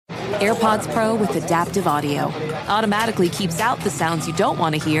AirPods Pro with adaptive audio automatically keeps out the sounds you don't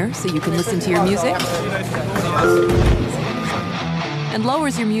want to hear so you can listen to your music, and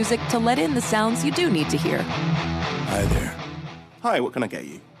lowers your music to let in the sounds you do need to hear. Hi there. Hi, what can I get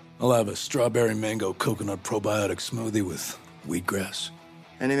you? I'll have a strawberry mango coconut probiotic smoothie with wheatgrass.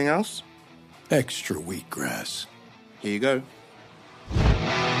 Anything else? Extra wheatgrass. Here you go.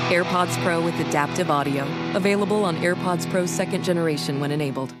 AirPods Pro with adaptive audio. Available on AirPods Pro 2nd generation when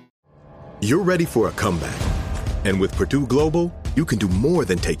enabled. You're ready for a comeback. And with Purdue Global, you can do more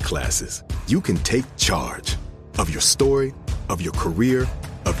than take classes. You can take charge of your story, of your career,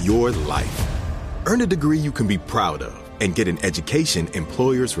 of your life. Earn a degree you can be proud of and get an education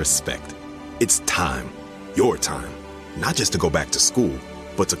employers respect. It's time, your time, not just to go back to school,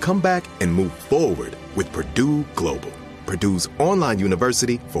 but to come back and move forward with Purdue Global, Purdue's online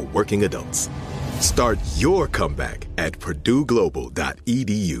university for working adults. Start your comeback at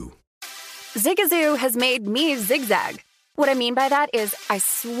purdueglobal.edu. Zigazoo has made me zigzag. What I mean by that is I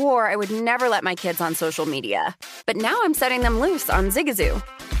swore I would never let my kids on social media. But now I'm setting them loose on Zigazoo.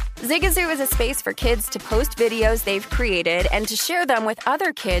 Zigazoo is a space for kids to post videos they've created and to share them with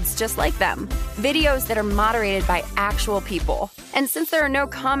other kids just like them. Videos that are moderated by actual people. And since there are no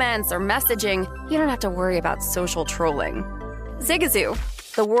comments or messaging, you don't have to worry about social trolling. Zigazoo,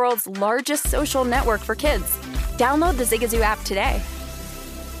 the world's largest social network for kids. Download the Zigazoo app today.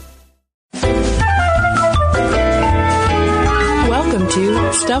 Welcome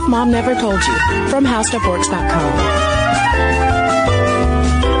to Stuff Mom Never Told You from HowStuffWorks.com.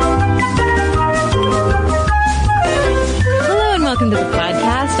 Hello and welcome to the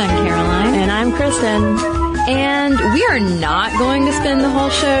podcast. I'm Caroline. And I'm Kristen. And we are not going to spend the whole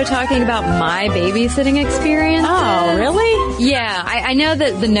show talking about my babysitting experience. Oh, really? Yeah, I know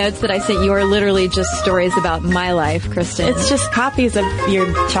that the notes that I sent you are literally just stories about my life, Kristen. It's just copies of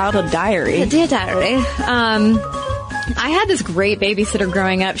your childhood diary. Dear diary. I had this great babysitter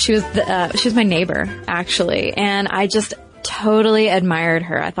growing up. She was my neighbor, actually, and I just totally admired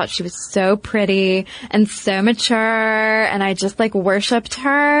her. I thought she was so pretty and so mature, and I just worshipped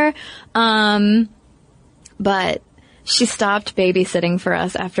her. But she stopped babysitting for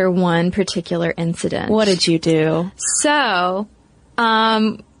us after one particular incident. What did you do? So,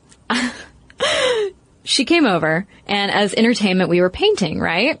 she came over, and as entertainment, we were painting,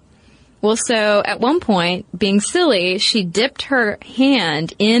 right? Well, so at one point, being silly, she dipped her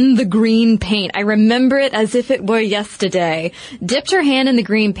hand in the green paint. I remember it as if it were yesterday. Dipped her hand in the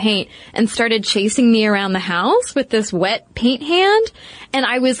green paint and started chasing me around the house with this wet paint hand. And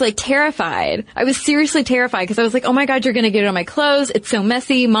I was terrified. I was seriously terrified because I was like, oh my God, you're going to get it on my clothes. It's so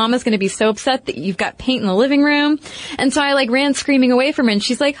messy. Mama's going to be so upset that you've got paint in the living room. And so I ran screaming away from her, and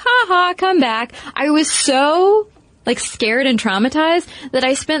she's like, ha ha, come back. I was so scared and traumatized that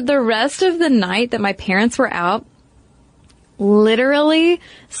I spent the rest of the night that my parents were out literally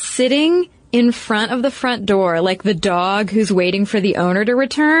sitting in front of the front door like the dog who's waiting for the owner to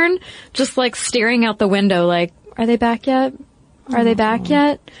return, just staring out the window are they back yet? Are they back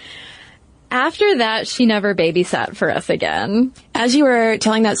yet? After that, she never babysat for us again. As you were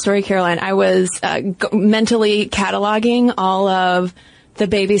telling that story, Caroline, I was mentally cataloging all of the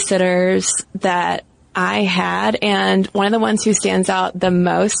babysitters that I had, and one of the ones who stands out the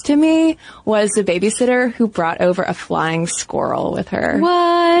most to me was the babysitter who brought over a flying squirrel with her.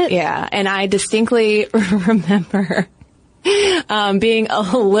 What? Yeah, and I distinctly remember being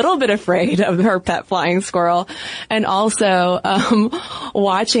a little bit afraid of her pet flying squirrel, and also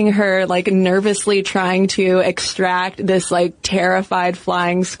watching her nervously trying to extract this terrified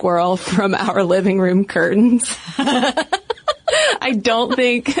flying squirrel from our living room curtains. I don't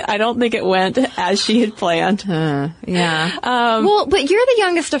think it went as she had planned. Yeah. Well, but you're the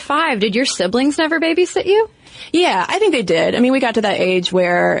youngest of 5. Did your siblings never babysit you? Yeah, I think they did. I mean, we got to that age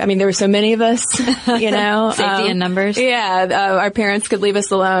where, there were so many of us, Safety in numbers. Yeah, our parents could leave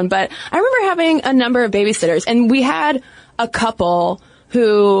us alone. But I remember having a number of babysitters, and we had a couple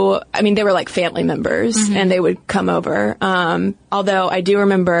who, they were family members, and they would come over. Although I do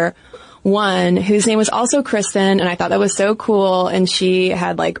remember one whose name was also Kristen, and I thought that was so cool. And she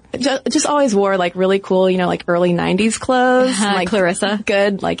had just always wore really cool, early 90s clothes, Clarissa,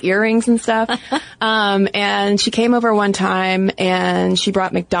 good earrings and stuff. And she came over one time, and she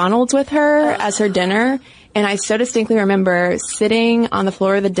brought McDonald's with her as her dinner. And I so distinctly remember sitting on the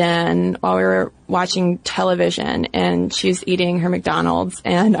floor of the den while we were watching television, and she was eating her McDonald's,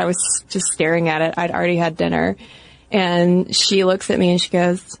 and I was just staring at it. I'd already had dinner, and she looks at me and she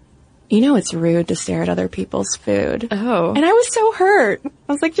goes, it's rude to stare at other people's food. Oh. And I was so hurt.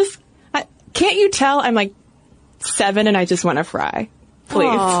 I was like, can't you tell I'm 7 and I just want to fry? please.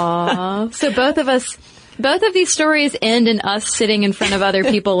 Aww. So both of these stories end in us sitting in front of other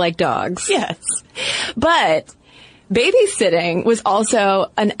people like dogs. Yes. But babysitting was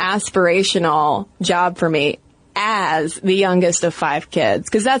also an aspirational job for me as the youngest of 5 kids.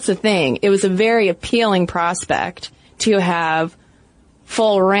 Because that's the thing. It was a very appealing prospect to have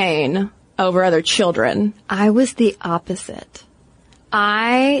full reign over other children. I was the opposite.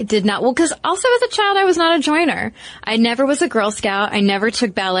 I did not, because also as a child, I was not a joiner. I never was a Girl Scout. I never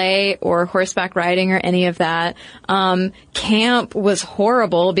took ballet or horseback riding or any of that. Camp was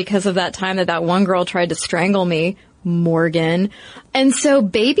horrible because of that time that one girl tried to strangle me, Morgan. And so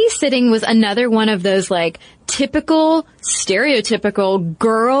babysitting was another one of those like typical, stereotypical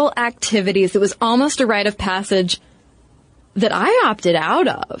girl activities. It was almost a rite of passage that I opted out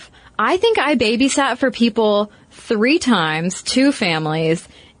of. I think I babysat for people 3 times, 2 families,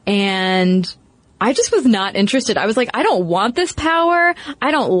 and I just was not interested. I was like, I don't want this power. I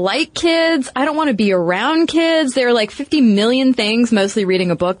don't like kids. I don't want to be around kids. There are like 50 million things, mostly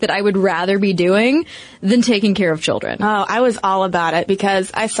reading a book, that I would rather be doing than taking care of children. Oh, I was all about it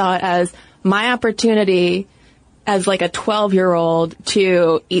because I saw it as my opportunity as like a 12-year-old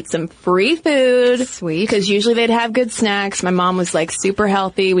to eat some free food. Sweet. Because usually they'd have good snacks. My mom was like super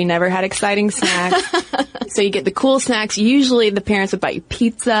healthy. We never had exciting snacks. So you get the cool snacks. Usually the parents would buy you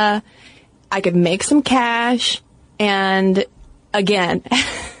pizza. I could make some cash. And again,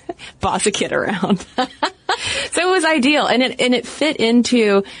 boss a kid around. So it was ideal. And it fit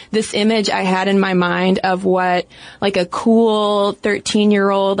into this image I had in my mind of what like a cool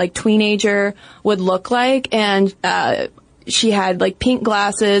 13-year-old, like teenager would look like. And, she had like pink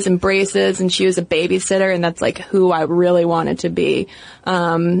glasses and braces and she was a babysitter. And that's like who I really wanted to be.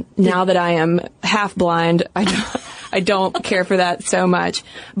 Now that I am half blind, I don't care for that so much.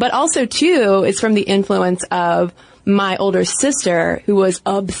 But also too, it's from the influence of my older sister who was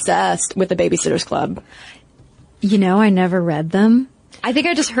obsessed with the Babysitter's Club. You know, I never read them. I think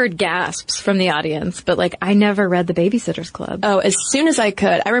I just heard gasps from the audience, but like I never read the Babysitter's Club. Oh, as soon as I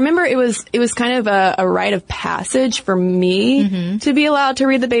could. I remember it was kind of a rite of passage for me to be allowed to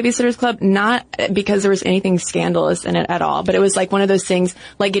read the Babysitter's Club, not because there was anything scandalous in it at all, but it was like one of those things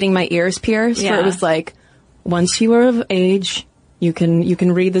like getting my ears pierced where it was like, once you are of age, you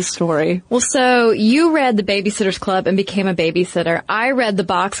can read the story. Well, so you read the Babysitter's Club and became a babysitter. I read the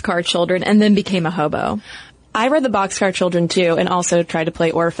Boxcar Children and then became a hobo. I read the Boxcar Children too, and also tried to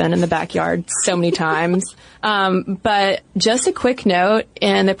play orphan in the backyard so many times. But just a quick note,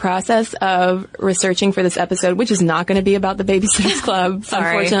 in the process of researching for this episode, which is not going to be about the Babysitter's Club,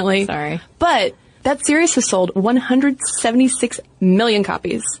 unfortunately. Sorry. But that series has sold 176 million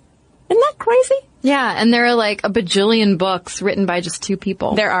copies. Isn't that crazy? Yeah, and there are like a bajillion books written by just 2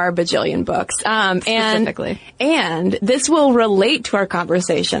 people. There are a bajillion books. Specifically. And this will relate to our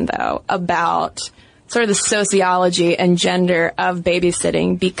conversation, though, about sort of the sociology and gender of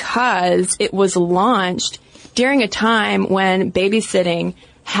babysitting, because it was launched during a time when babysitting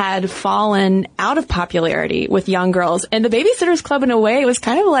had fallen out of popularity with young girls. And the Babysitter's Club, in a way, was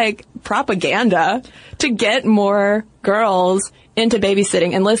kind of like propaganda to get more girls into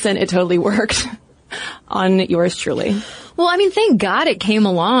babysitting. And listen, it totally worked on yours truly. Well, I mean, thank God it came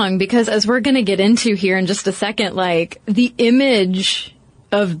along, because as we're going to get into here in just a second, like the image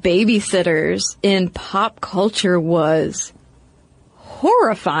of babysitters in pop culture was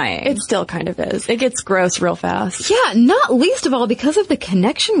horrifying. It still kind of is. It gets gross real fast. Yeah, not least of all because of the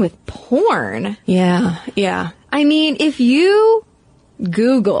connection with porn. Yeah. I mean, if you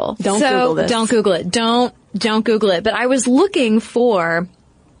Google... Google this. Don't Google it. Don't Google it. But I was looking for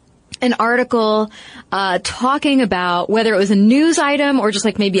an article talking about whether it was a news item or just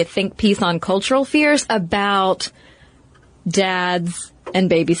like maybe a think piece on cultural fears about dads and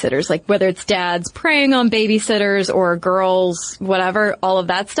babysitters, like whether it's dads preying on babysitters or girls, whatever, all of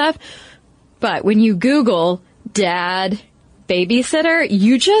that stuff. But when you Google dad babysitter,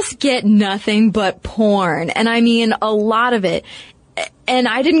 you just get nothing but porn. And I mean, a lot of it. And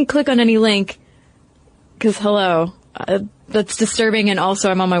I didn't click on any link because, hello, that's disturbing. And also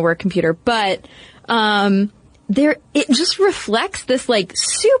I'm on my work computer. But it just reflects this like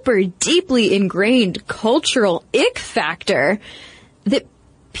super deeply ingrained cultural ick factor that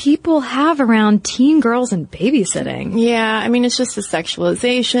people have around teen girls and babysitting. Yeah, I mean, it's just the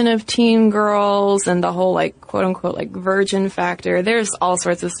sexualization of teen girls and the whole, like, quote-unquote, like, virgin factor. There's all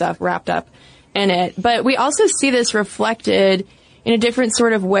sorts of stuff wrapped up in it. But we also see this reflected in a different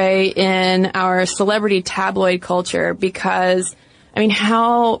sort of way in our celebrity tabloid culture because, I mean,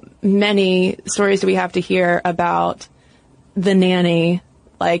 how many stories do we have to hear about the nanny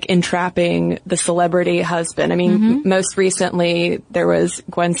like entrapping the celebrity husband. I mean, most recently there was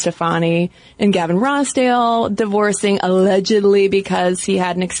Gwen Stefani and Gavin Rossdale divorcing allegedly because he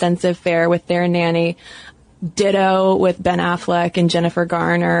had an extensive affair with their nanny. Ditto with Ben Affleck and Jennifer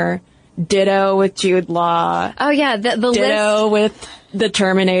Garner. Ditto with Jude Law. Oh yeah, the Ditto list. with the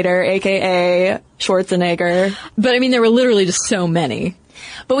Terminator, aka Schwarzenegger. But I mean, there were literally just so many.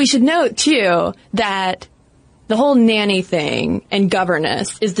 But we should note too that the whole nanny thing and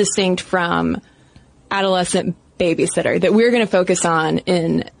governess is distinct from adolescent babysitter that we're going to focus on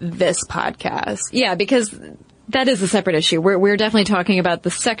in this podcast. Yeah, because that is a separate issue. We're definitely talking about the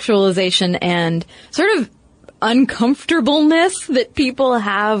sexualization and sort of uncomfortableness that people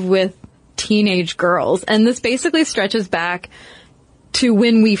have with teenage girls. And this basically stretches back to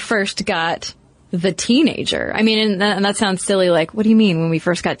when we first got the teenager. I mean, and that sounds silly, like, what do you mean when we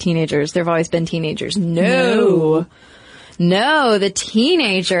first got teenagers? There have always been teenagers. No, the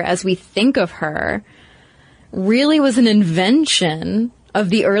teenager, as we think of her, really was an invention of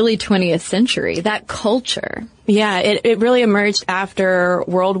the early 20th century, that culture. Yeah, it really emerged after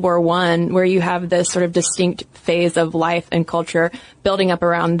World War I, where you have this sort of distinct phase of life and culture building up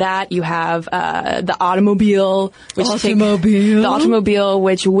around that. You have the automobile,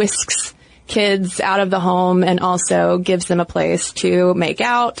 which whisks kids out of the home and also gives them a place to make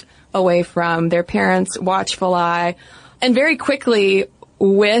out away from their parents' watchful eye. And very quickly,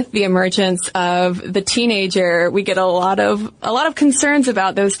 with the emergence of the teenager, we get a lot of concerns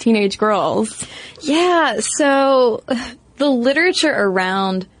about those teenage girls. Yeah, so the literature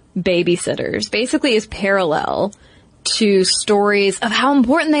around babysitters basically is parallel to stories of how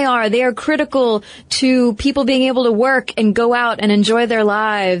important they are. They are critical to people being able to work and go out and enjoy their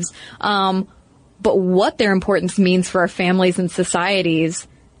lives. But what their importance means for our families and societies,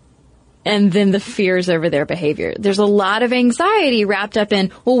 and then the fears over their behavior. There's a lot of anxiety wrapped up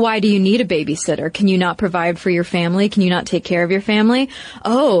in, well, why do you need a babysitter? Can you not provide for your family? Can you not take care of your family?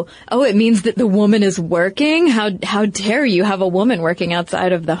 Oh, it means that the woman is working? How dare you have a woman working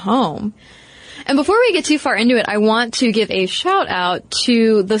outside of the home? And before we get too far into it, I want to give a shout out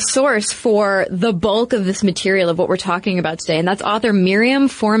to the source for the bulk of this material of what we're talking about today. And that's author Miriam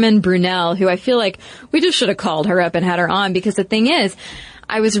Foreman Brunel, who I feel like we just should have called her up and had her on, because the thing is,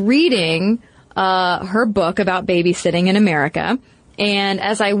 I was reading her book about babysitting in America, and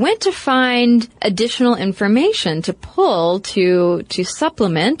as I went to find additional information to pull to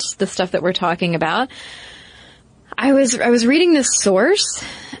supplement the stuff that we're talking about, I was reading this source,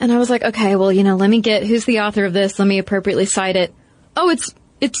 and I was like, okay, well, let me get who's the author of this. Let me appropriately cite it. Oh,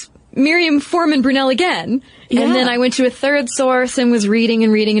 it's Miriam Foreman Brunel again. Yeah. And then I went to a third source and was reading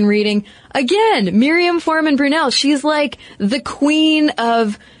and reading and reading. Again, Miriam Foreman Brunel. She's like the queen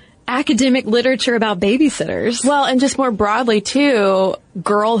of academic literature about babysitters. Well, and just more broadly, too,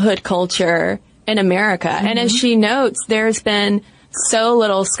 girlhood culture in America. Mm-hmm. And as she notes, there's been so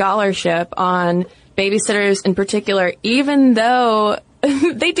little scholarship on babysitters in particular, even though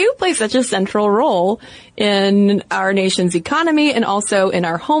they do play such a central role in our nation's economy and also in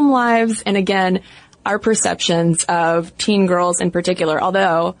our home lives. And again, our perceptions of teen girls in particular,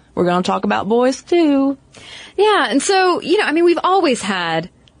 although we're going to talk about boys too. Yeah. And so, we've always had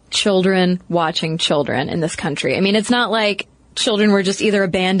children watching children in this country. I mean, it's not like children were just either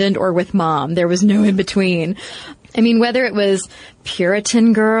abandoned or with mom. There was no in between. I mean, whether it was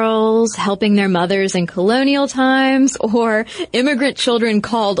Puritan girls helping their mothers in colonial times or immigrant children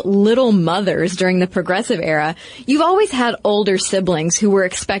called little mothers during the Progressive Era, you've always had older siblings who were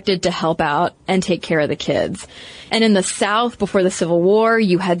expected to help out and take care of the kids. And in the South, before the Civil War,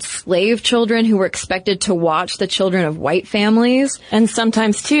 you had slave children who were expected to watch the children of white families. And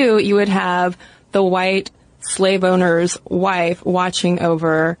sometimes, too, you would have the white slave owner's wife watching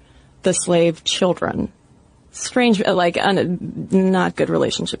over the slave children. Strange, not good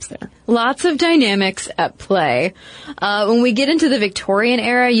relationships there. Lots of dynamics at play. When we get into the Victorian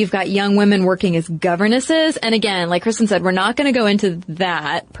era, you've got young women working as governesses. And again, like Kristen said, we're not going to go into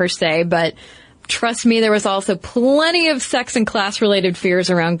that per se, but trust me, there was also plenty of sex and class-related fears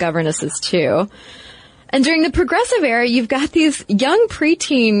around governesses too. And during the Progressive Era, you've got these young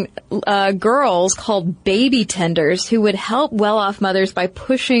preteen girls called baby tenders who would help well-off mothers by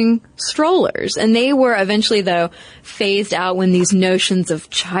pushing strollers. And they were eventually, though, phased out when these notions of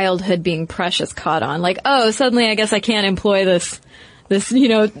childhood being precious caught on. Like, oh, suddenly I guess I can't employ this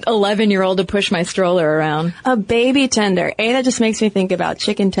 11-year-old to push my stroller around. A baby tender. A, that just makes me think about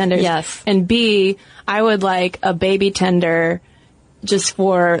chicken tenders. Yes. And B, I would like a baby tender just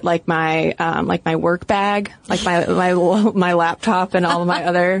for my work bag, like my laptop and all of my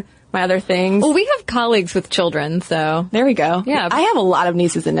other my other things. Well, we have colleagues with children, so There we go. Yeah. I have a lot of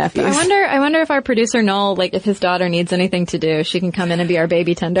nieces and nephews. I wonder if our producer Noel, like, if his daughter needs anything to do, she can come in and be our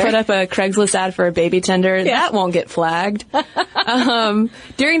baby tender. Put up a Craigslist ad for a baby tender. That won't get flagged.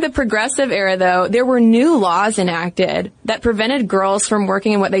 During the Progressive era, though, there were new laws enacted that prevented girls from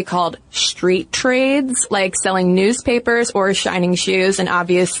working in what they called street trades, like selling newspapers or shining shoes, and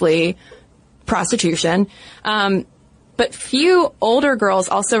obviously prostitution. But few older girls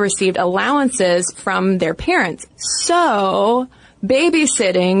also received allowances from their parents. So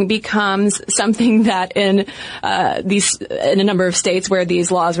babysitting becomes something that in a number of states where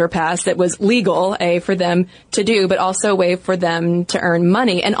these laws were passed, that was legal, for them to do, but also a way for them to earn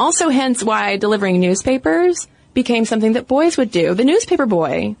money. And also hence why delivering newspapers became something that boys would do. The newspaper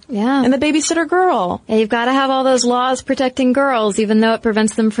boy. Yeah. And the babysitter girl. Yeah, you've got to have all those laws protecting girls, even though it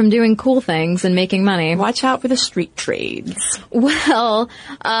prevents them from doing cool things and making money. Watch out for the street trades. Well,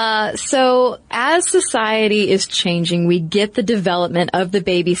 so as society is changing, we get the development of the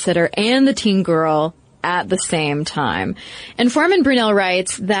babysitter and the teen girl at the same time. And Foreman Brunel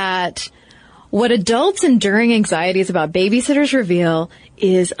writes that what adults enduring anxieties about babysitters reveal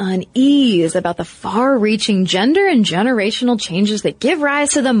is unease about the far-reaching gender and generational changes that give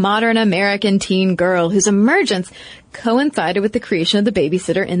rise to the modern American teen girl, whose emergence coincided with the creation of the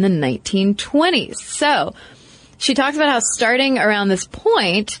babysitter in the 1920s. So, she talks about how starting around this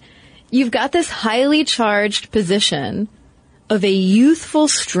point, you've got this highly charged position of a youthful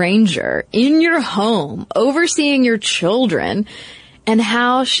stranger in your home, overseeing your children, and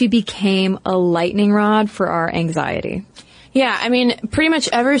how she became a lightning rod for our anxiety. Yeah, I mean, pretty much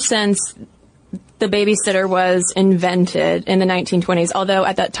ever since the babysitter was invented in the 1920s, although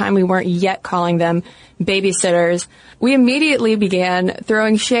at that time we weren't yet calling them babysitters, we immediately began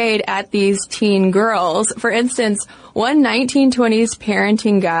throwing shade at these teen girls. For instance, one 1920s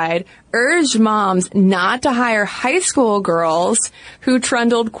parenting guide urged moms not to hire high school girls who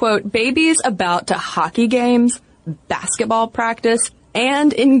trundled, quote, babies about to hockey games, basketball practice,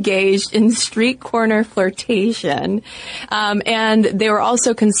 and engaged in street corner flirtation. And they were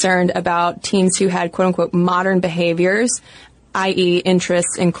also concerned about teens who had, quote unquote, modern behaviors, i.e.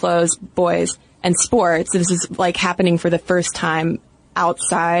 interests in clothes, boys, and sports. This is like happening for the first time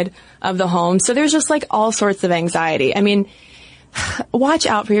outside of the home. So there's just like all sorts of anxiety. I mean, watch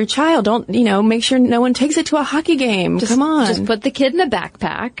out for your child. Don't, make sure no one takes it to a hockey game. Come on. Just put the kid in a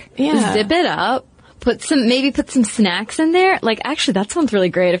backpack. Yeah. Zip it up. Maybe put some snacks in there. Like, actually, that sounds really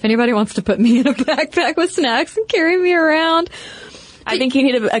great. If anybody wants to put me in a backpack with snacks and carry me around. I think you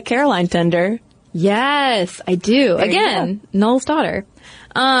need a Caroline tender. Yes, I do. Again, Noel's daughter.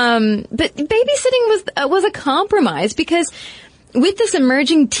 But babysitting was a compromise because with this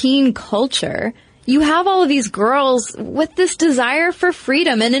emerging teen culture, you have all of these girls with this desire for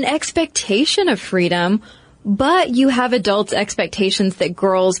freedom and an expectation of freedom. But you have adults' expectations that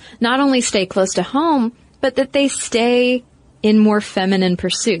girls not only stay close to home, but that they stay in more feminine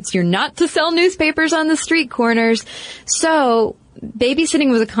pursuits. You're not to sell newspapers on the street corners. So babysitting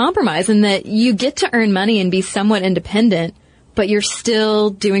was a compromise in that you get to earn money and be somewhat independent, but you're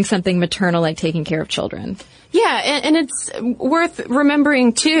still doing something maternal like taking care of children. Yeah, and it's worth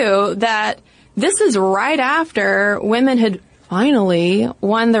remembering, too, that this is right after women had finally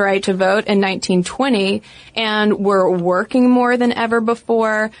won the right to vote in 1920 and were working more than ever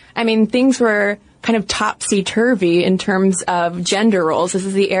before. I mean, things were kind of topsy-turvy in terms of gender roles. This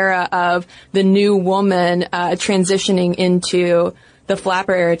is the era of the new woman transitioning into the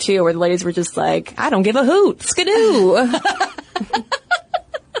flapper era, too, where the ladies were just like, I don't give a hoot, skidoo.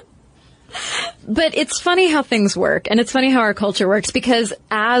 But it's funny how things work, and it's funny how our culture works, because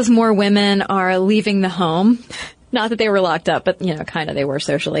as more women are leaving the home, not that they were locked up, but, kind of they were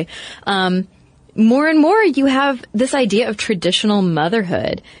socially, more and more you have this idea of traditional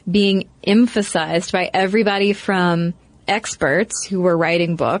motherhood being emphasized by everybody from experts who were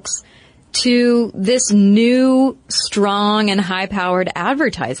writing books to this new, strong, and high-powered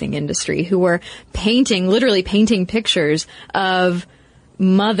advertising industry who were literally painting pictures of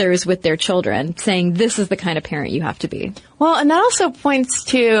mothers with their children, saying this is the kind of parent you have to be. Well, and that also points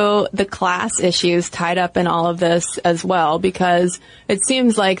to the class issues tied up in all of this as well, because it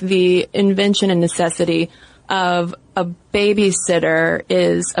seems like the invention and necessity of a babysitter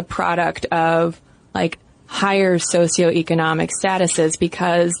is a product of, like, higher socioeconomic statuses,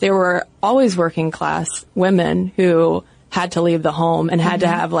 because there were always working class women who had to leave the home and had to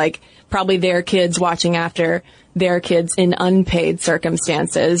have, like, probably their kids watching after their kids in unpaid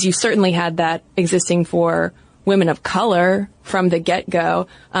circumstances. You certainly had that existing for women of color from the get-go.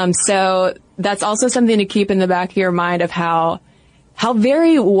 So that's also something to keep in the back of your mind of how how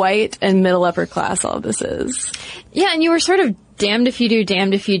very white and middle upper class all of this is. Yeah, and you were sort of damned if you do,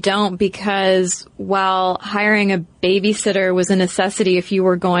 damned if you don't, because while hiring a babysitter was a necessity if you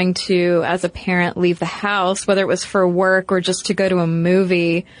were going to, as a parent, leave the house, whether it was for work or just to go to a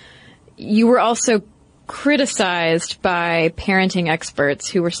movie, you were also criticized by parenting experts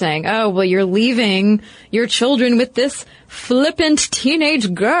who were saying, oh, well, you're leaving your children with this flippant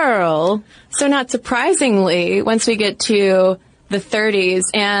teenage girl. So not surprisingly, once we get to the 30s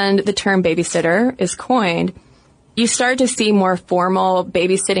and the term babysitter is coined, you start to see more formal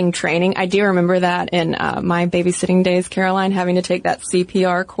babysitting training. I do remember that in my babysitting days, Caroline, having to take that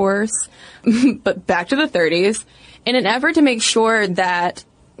CPR course. But back to the 30s, in an effort to make sure that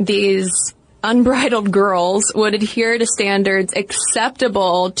these unbridled girls would adhere to standards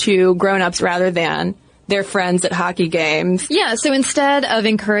acceptable to grown-ups rather than their friends at hockey games. Yeah, so instead of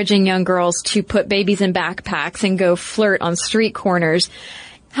encouraging young girls to put babies in backpacks and go flirt on street corners,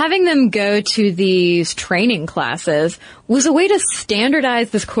 having them go to these training classes was a way to standardize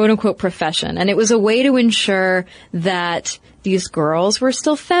this quote-unquote profession. And it was a way to ensure that these girls were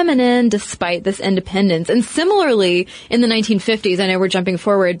still feminine despite this independence. And similarly, in the 1950s, I know we're jumping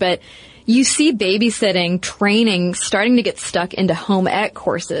forward, but you see babysitting training starting to get stuck into home ec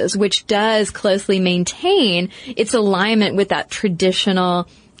courses, which does closely maintain its alignment with that traditional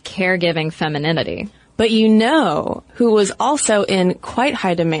caregiving femininity. But you know who was also in quite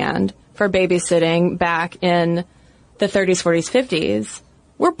high demand for babysitting back in the 30s, 40s, 50s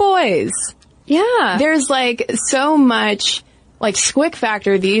were boys. Yeah. There's like so much like squick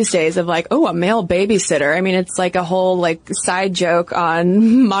factor these days of like, oh, a male babysitter. I mean, it's like a whole like side joke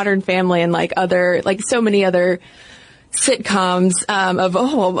on Modern Family and like other, like so many other sitcoms,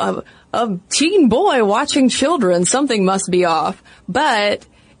 a teen boy watching children, something must be off. But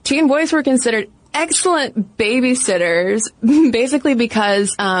teen boys were considered excellent babysitters, basically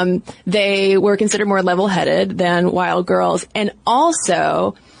because they were considered more level-headed than wild girls. And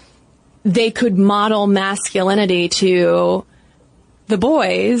also, they could model masculinity to the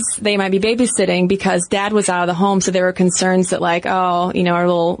boys they might be babysitting because dad was out of the home, so there were concerns that like, oh, you know, our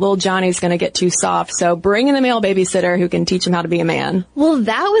little Johnny's going to get too soft. So bring in the male babysitter who can teach him how to be a man. Well,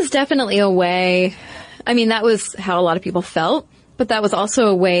 that was definitely a way, I mean, that was how a lot of people felt. But that was also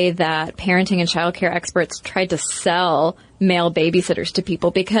a way that parenting and childcare experts tried to sell male babysitters to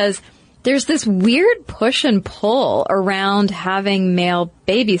people because there's this weird push and pull around having male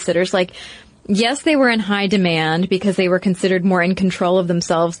babysitters. Like, yes, they were in high demand because they were considered more in control of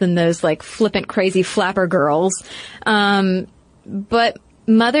themselves than those like flippant, crazy flapper girls. But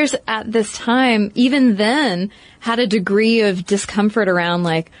mothers at this time, even then, had a degree of discomfort around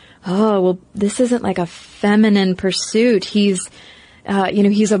like, oh, well, this isn't like a feminine pursuit. He's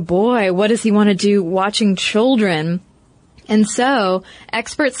a boy. What does he want to do watching children? And so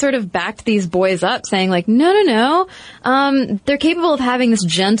experts sort of backed these boys up saying like, no. They're capable of having this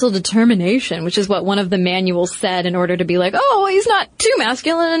gentle determination, which is what one of the manuals said in order to be like, oh, he's not too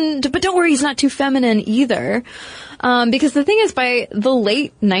masculine, but don't worry, he's not too feminine either. Because the thing is, by the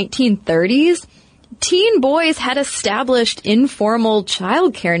late 1930s, teen boys had established informal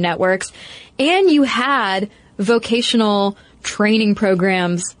childcare networks, and you had vocational training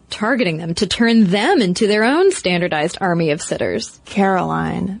programs targeting them to turn them into their own standardized army of sitters.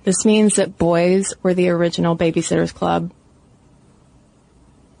 Caroline, this means that boys were the original Babysitters Club.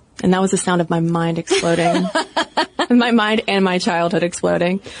 And that was the sound of my mind exploding. My mind and my childhood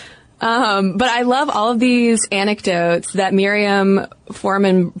exploding. But I love all of these anecdotes that Miriam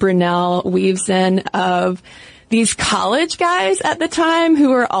Foreman Brunel weaves in of these college guys at the time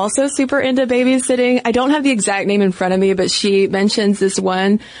who were also super into babysitting. I don't have the exact name in front of me, but she mentions this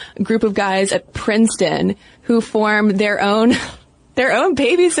one group of guys at Princeton who formed their own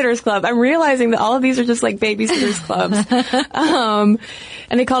babysitters club. I'm realizing that all of these are just like babysitters clubs.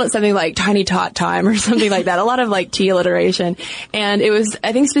 And they called it something like Tiny Tot Time or something like that. A lot of like T alliteration. And it was,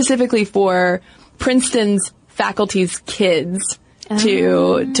 I think, specifically for Princeton's faculty's kids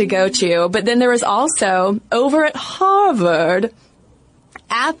to go to. But then there was also over at Harvard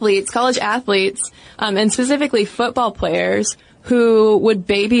college athletes, and specifically football players who would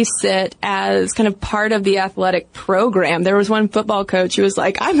babysit as kind of part of the athletic program. There was one football coach who was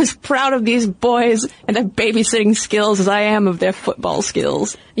like, I'm as proud of these boys and their babysitting skills as I am of their football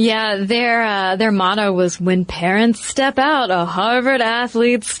skills. Yeah, their motto was, when parents step out, a Harvard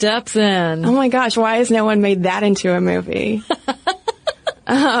athlete steps in. Oh my gosh, why has no one made that into a movie?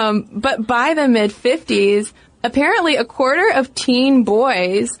 But by the mid-50s, apparently a quarter of teen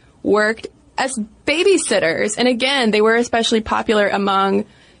boys worked as babysitters. And again, they were especially popular among,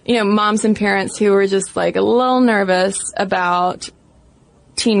 moms and parents who were just like a little nervous about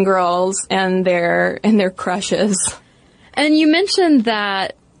teen girls and their crushes. And you mentioned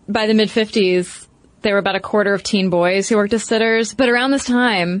that by the mid-50s, there were about a quarter of teen boys who worked as sitters. But around this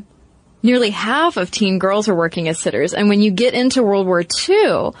time, nearly half of teen girls were working as sitters. And when you get into World War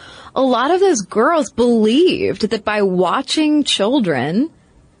II, a lot of those girls believed that by watching children,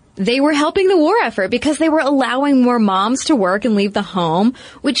 they were helping the war effort because they were allowing more moms to work and leave the home,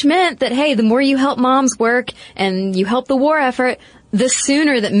 which meant that, hey, the more you help moms work and you help the war effort, the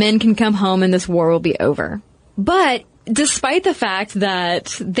sooner that men can come home and this war will be over. But despite the fact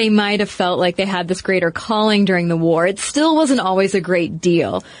that they might have felt like they had this greater calling during the war, it still wasn't always a great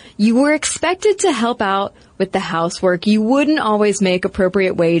deal. You were expected to help out with the housework. You wouldn't always make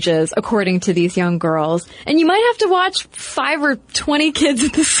appropriate wages, according to these young girls. And you might have to watch 5 or 20 kids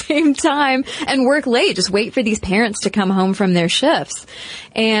at the same time and work late. Just wait for these parents to come home from their shifts.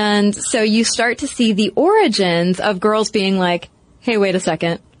 And so you start to see the origins of girls being like, hey, wait a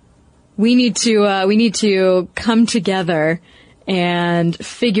second. We need to come together and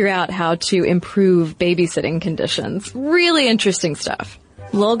figure out how to improve babysitting conditions. Really interesting stuff.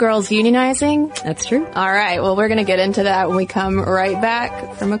 Little girls unionizing? That's true. All right. Well, we're going to get into that when we come right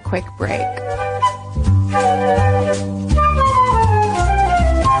back from a quick break.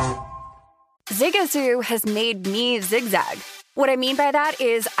 Zigazoo has made me zigzag. What I mean by that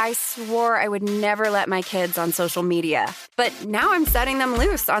is I swore I would never let my kids on social media, but now I'm setting them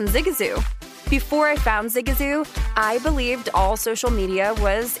loose on Zigazoo. Before I found Zigazoo, I believed all social media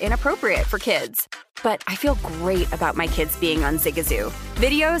was inappropriate for kids. But I feel great about my kids being on Zigazoo.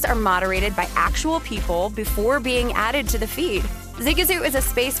 Videos are moderated by actual people before being added to the feed. Zigazoo is a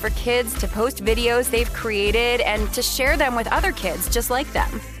space for kids to post videos they've created and to share them with other kids just like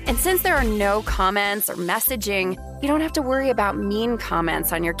them. And since there are no comments or messaging, you don't have to worry about mean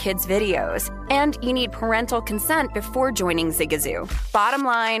comments on your kids' videos. And you need parental consent before joining Zigazoo. Bottom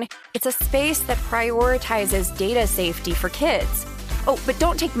line, it's a space that prioritizes data safety for kids. Oh, but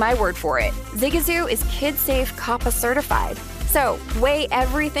don't take my word for it. Zigazoo is KidSafe COPPA certified. So, weigh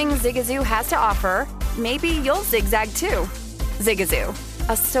everything Zigazoo has to offer. Maybe you'll zigzag too. Zigazoo,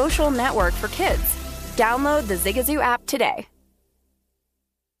 a social network for kids. Download the Zigazoo app today.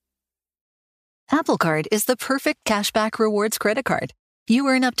 Apple Card is the perfect cashback rewards credit card. You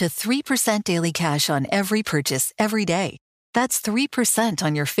earn up to 3% daily cash on every purchase every day. That's 3%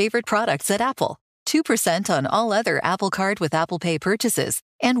 on your favorite products at Apple, 2% on all other Apple Card with Apple Pay purchases,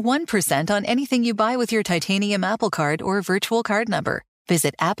 and 1% on anything you buy with your titanium Apple Card or virtual card number.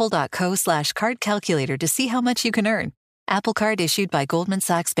 Visit apple.co/card calculator to see how much you can earn. Apple Card issued by Goldman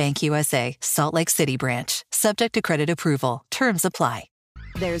Sachs Bank USA, Salt Lake City branch. Subject to credit approval. Terms apply.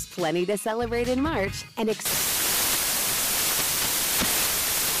 There's plenty to celebrate in March and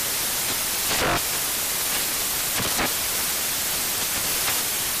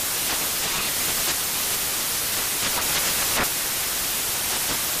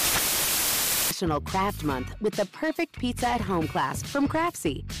National Craft Month with the perfect pizza at home class from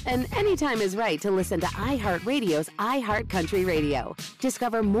Craftsy. And anytime is right to listen to iHeartRadio's iHeart Country Radio.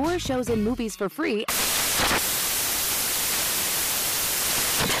 Discover more shows and movies for free.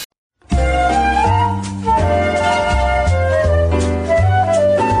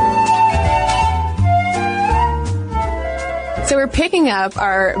 So we're picking up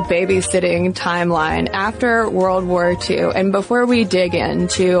our babysitting timeline after World War II. And before we dig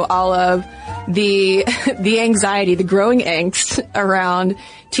into all of the anxiety, the growing angst around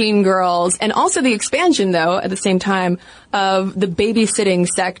teen girls, and also the expansion, though, at the same time, of the babysitting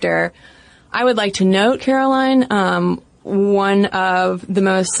sector, I would like to note, Caroline, one of the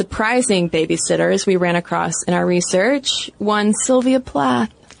most surprising babysitters we ran across in our research, one Sylvia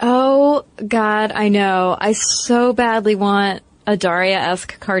Plath. Oh, God, I know. I so badly want a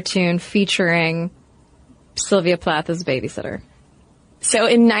Daria-esque cartoon featuring Sylvia Plath as a babysitter. So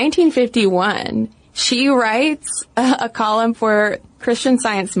in 1951, she writes a column for Christian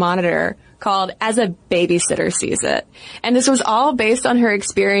Science Monitor called As a Babysitter Sees It. And this was all based on her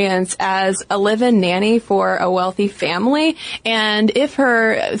experience as a live-in nanny for a wealthy family. And if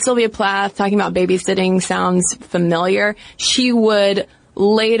Sylvia Plath talking about babysitting sounds familiar, she would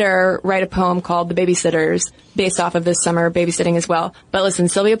later write a poem called The Babysitters, based off of this summer babysitting as well. But listen,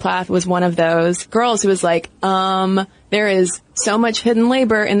 Sylvia Plath was one of those girls who was like, there is so much hidden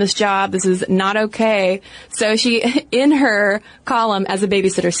labor in this job. This is not okay. So she, in her column, As a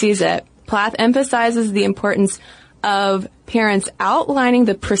Babysitter Sees It, Plath emphasizes the importance of parents outlining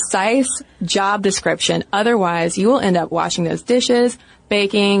the precise job description. Otherwise, you will end up washing those dishes,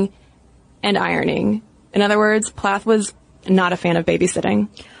 baking, and ironing. In other words, Plath was not a fan of babysitting.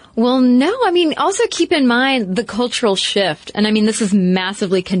 Well, no. I mean, also keep in mind the cultural shift. And I mean, this is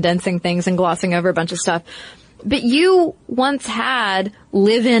massively condensing things and glossing over a bunch of stuff. But you once had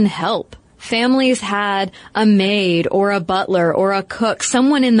live-in help. Families had a maid or a butler or a cook,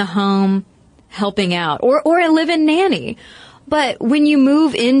 someone in the home helping out, or a live-in nanny. But when you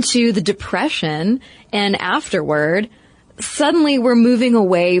move into the Depression and afterward, suddenly we're moving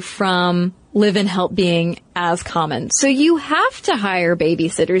away from live-in help being as common. So you have to hire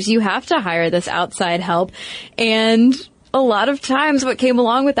babysitters. You have to hire this outside help. And a lot of times what came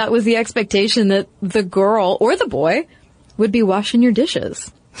along with that was the expectation that the girl or the boy would be washing your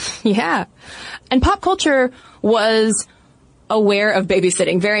dishes. Yeah. And pop culture was aware of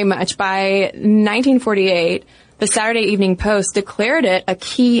babysitting very much. By 1948, the Saturday Evening Post declared it a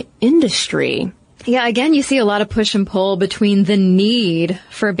key industry. Yeah, again, you see a lot of push and pull between the need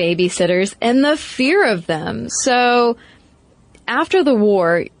for babysitters and the fear of them. So after the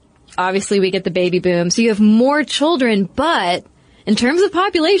war, obviously we get the baby boom, so you have more children, but in terms of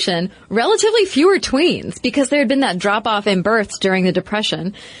population, relatively fewer tweens because there had been that drop-off in births during the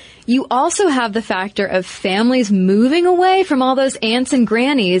Depression. You also have the factor of families moving away from all those aunts and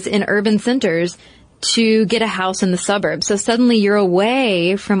grannies in urban centers to get a house in the suburbs. So suddenly you're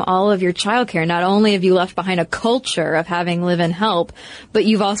away from all of your childcare. Not only have you left behind a culture of having live-in help, but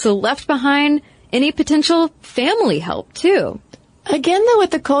you've also left behind any potential family help too. Again, though,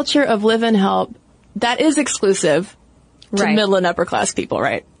 with the culture of live-in help, that is exclusive to middle and upper class people,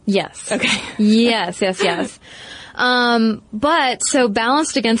 right? Yes. Okay. yes. But so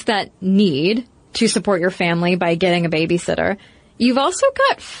balanced against that need to support your family by getting a babysitter, you've also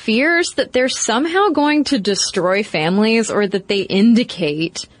got fears that they're somehow going to destroy families or that they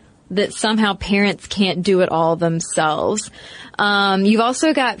indicate that somehow parents can't do it all themselves. You've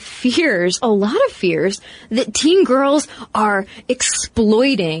also got fears, a lot of fears, that teen girls are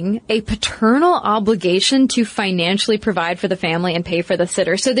exploiting a paternal obligation to financially provide for the family and pay for the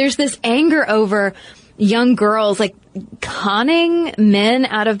sitter. So there's this anger over young girls like conning men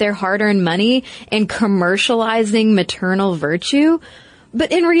out of their hard-earned money and commercializing maternal virtue.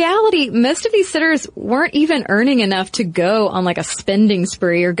 But in reality, most of these sitters weren't even earning enough to go on like a spending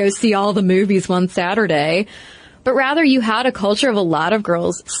spree or go see all the movies one Saturday. But rather, you had a culture of a lot of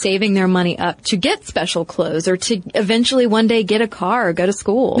girls saving their money up to get special clothes or to eventually one day get a car or go to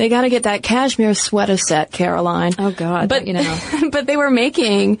school. They got to get that cashmere sweater set, Caroline. Oh, God. But, but they were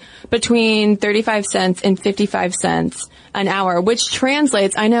making between 35 cents and 55 cents an hour, which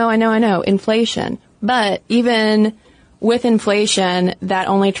translates, I know, inflation. But even with inflation, that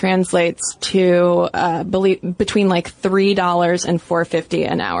only translates to between like $3 and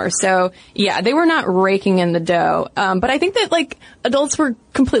 $4.50 an hour. So yeah, they were not raking in the dough. But I think that like adults were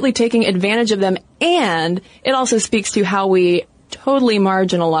completely taking advantage of them, and it also speaks to how we totally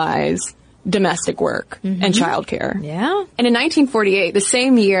marginalize domestic work and childcare. Yeah. And in 1948, the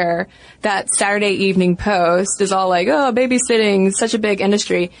same year that Saturday Evening Post is all like, oh, babysitting, such a big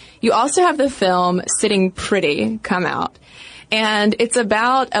industry, you also have the film Sitting Pretty come out. And it's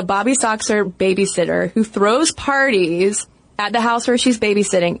about a Bobby Soxer babysitter who throws parties at the house where she's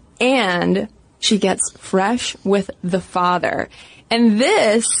babysitting, and she gets fresh with the father. And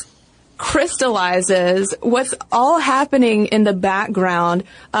this crystallizes what's all happening in the background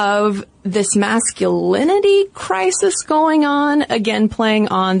of this masculinity crisis going on, again, playing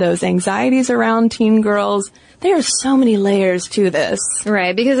on those anxieties around teen girls. There are so many layers to this.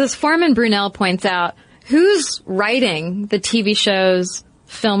 Right, because as Foreman Brunel points out, who's writing the TV shows,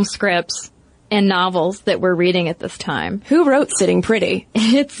 film scripts, and novels that we're reading at this time? Who wrote Sitting Pretty?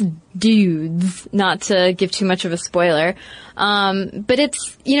 It's dudes, not to give too much of a spoiler. But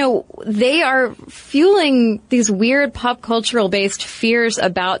it's, they are fueling these weird pop cultural based fears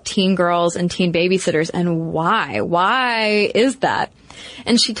about teen girls and teen babysitters. And why? Why is that?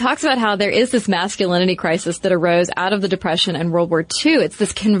 And she talks about how there is this masculinity crisis that arose out of the Depression and World War II. It's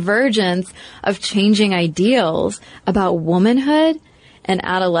this convergence of changing ideals about womanhood and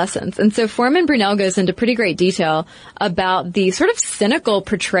adolescence. And so Foreman Brunel goes into pretty great detail about the sort of cynical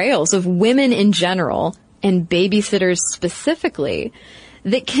portrayals of women in general and babysitters specifically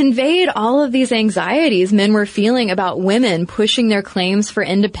that conveyed all of these anxieties men were feeling about women pushing their claims for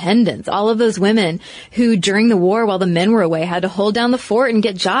independence. All of those women who during the war while the men were away had to hold down the fort and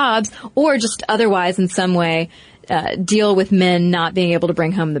get jobs or just otherwise in some way deal with men not being able to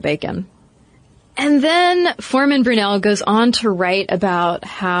bring home the bacon. And then Foreman Brunel goes on to write about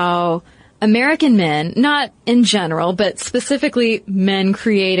how American men, not in general, but specifically men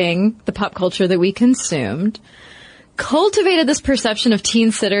creating the pop culture that we consumed, cultivated this perception of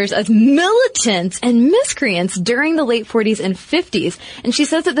teen sitters as militants and miscreants during the late 40s and 50s. And she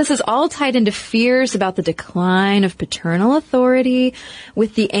says that this is all tied into fears about the decline of paternal authority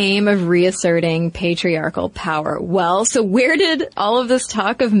with the aim of reasserting patriarchal power. Well, so where did all of this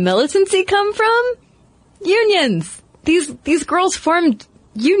talk of militancy come from? Unions. These girls formed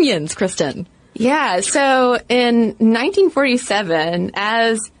unions, Kristen. Yeah, so in 1947,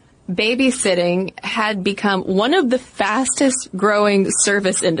 as babysitting had become one of the fastest growing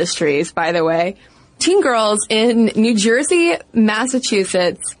service industries, by the way, teen girls in New Jersey,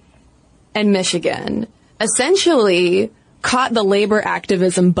 Massachusetts, and Michigan essentially caught the labor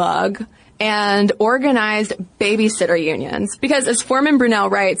activism bug and organized babysitter unions. Because as Foreman Brunel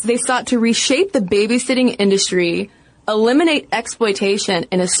writes, they sought to reshape the babysitting industry, eliminate exploitation,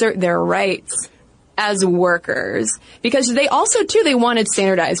 and assert their rights as workers. Because they also, too, they wanted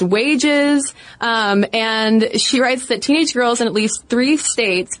standardized wages. And she writes that teenage girls in at least 3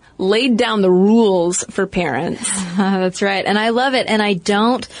 states laid down the rules for parents. That's right. And I love it. And I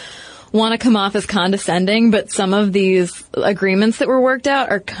don't want to come off as condescending, but some of these agreements that were worked out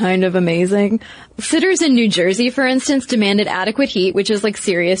are kind of amazing. Sitters in New Jersey, for instance, demanded adequate heat, which is like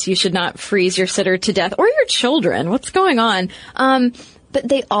serious. You should not freeze your sitter to death or your children. What's going on? But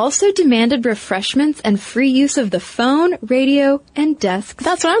they also demanded refreshments and free use of the phone, radio, and desks.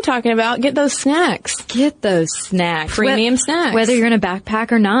 That's what I'm talking about. Get those snacks. Get those snacks. Premium snacks. Whether you're in a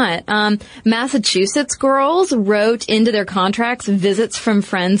backpack or not. Massachusetts girls wrote into their contracts visits from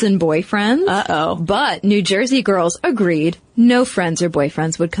friends and boyfriends. Uh-oh. But New Jersey girls agreed no friends or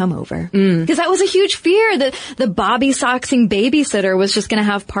boyfriends would come over. Because that was a huge fear that the bobby-soxing babysitter was just going to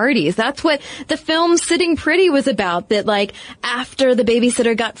have parties. That's what the film Sitting Pretty was about. That, like, after the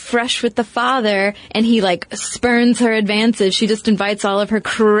babysitter got fresh with the father and he, like, spurns her advances, she just invites all of her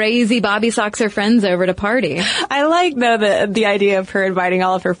crazy bobby-soxer friends over to party. I like, though, the idea of her inviting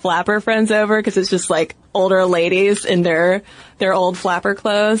all of her flapper friends over, because it's just, like, older ladies in their old flapper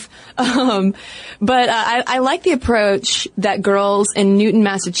clothes. But I like the approach that girls in Newton,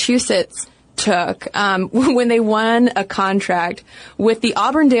 Massachusetts took when they won a contract with the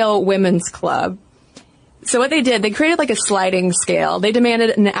Auburndale Women's Club. So what they did, they created like a sliding scale. They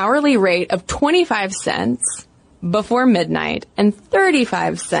demanded an hourly rate of 25 cents before midnight and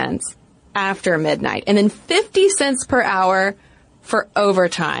 35 cents after midnight, and then 50 cents per hour for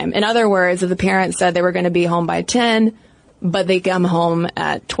overtime. In other words, if the parents said they were going to be home by 10, but they come home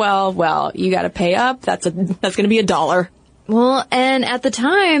at 12, well, you got to pay up. That's going to be $1. Well, and at the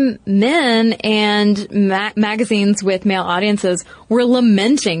time, men and magazines with male audiences were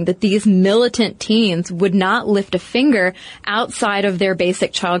lamenting that these militant teens would not lift a finger outside of their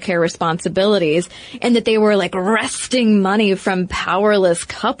basic childcare responsibilities, and that they were, like, wresting money from powerless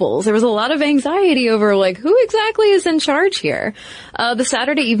couples. There was a lot of anxiety over, like, who exactly is in charge here? The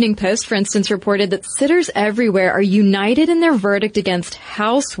Saturday Evening Post, for instance, reported that sitters everywhere are united in their verdict against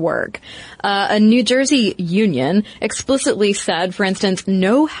housework. A New Jersey union explicitly said, for instance,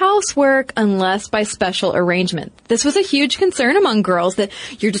 no housework unless by special arrangement. This was a huge concern among girls, that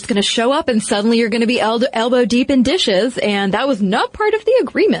you're just going to show up and suddenly you're going to be elbow deep in dishes, and that was not part of the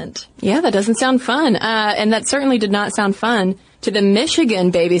agreement. Yeah, that doesn't sound fun. And that certainly did not sound fun to the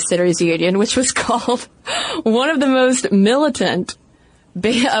Michigan Babysitters Union, which was called one of the most militant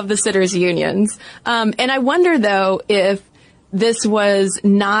of the sitters unions. And I wonder, though, if this was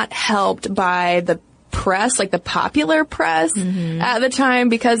not helped by the press, like the popular press at the time,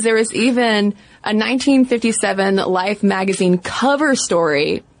 because there was even a 1957 Life magazine cover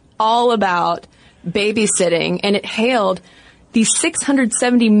story all about babysitting, and it hailed the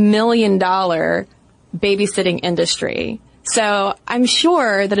 $670 million babysitting industry. So I'm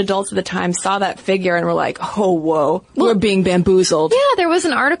sure that adults at the time saw that figure and were like, oh, whoa, we're being bamboozled. Yeah, there was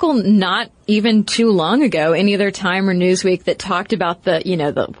an article not even too long ago in either Time or Newsweek that talked about the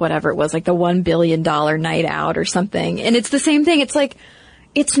whatever it was, like the $1 billion night out or something. And it's the same thing. It's like,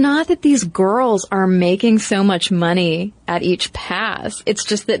 it's not that these girls are making so much money at each pass. It's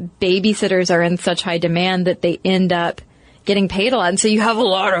just that babysitters are in such high demand that they end up getting paid a lot. And so you have a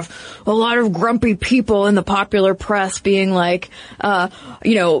lot of grumpy people in the popular press being like,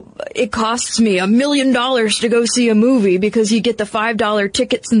 it costs me $1 million to go see a movie because you get the $5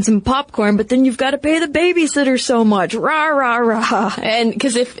 tickets and some popcorn, but then you've got to pay the babysitter so much. Rah, rah, rah. And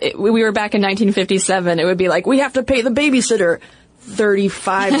because if we were back in 1957, it would be like, we have to pay the babysitter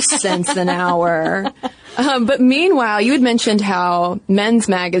 35 cents an hour. But meanwhile, you had mentioned how men's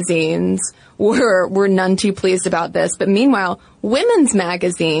magazines were none too pleased about this. But meanwhile, women's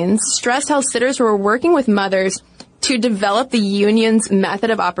magazines stressed how sitters were working with mothers to develop the union's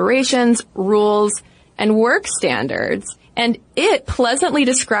method of operations, rules, and work standards. And it pleasantly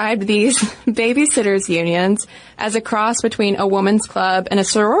described these babysitters unions as a cross between a woman's club and a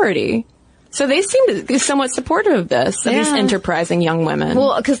sorority. So they seem to be somewhat supportive of this, of these enterprising young women.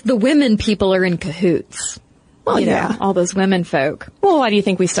 Well, because the women people are in cahoots. Well, yeah. All those women folk. Well, why do you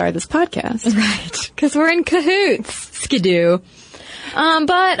think we started this podcast? Right. Because we're in cahoots. Skidoo.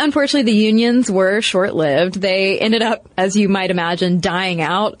 But unfortunately, the unions were short-lived. They ended up, as you might imagine, dying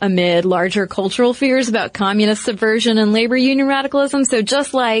out amid larger cultural fears about communist subversion and labor union radicalism. So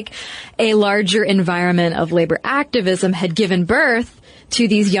just like a larger environment of labor activism had given birth to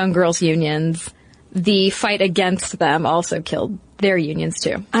these young girls' unions, the fight against them also killed their unions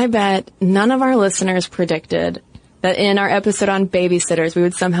too. I bet none of our listeners predicted that in our episode on babysitters, we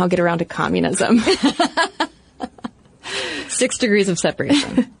would somehow get around to communism. 6 degrees of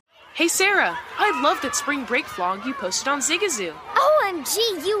separation. Hey, Sarah, I love that spring break vlog you posted on Zigazoo.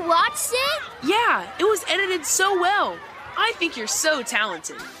 OMG, you watched it? Yeah, it was edited so well. I think you're so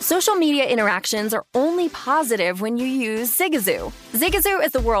talented. Social media interactions are only positive when you use Zigazoo. Zigazoo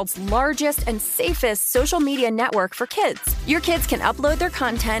is the world's largest and safest social media network for kids. Your kids can upload their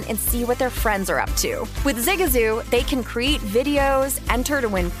content and see what their friends are up to. With Zigazoo, they can create videos, enter to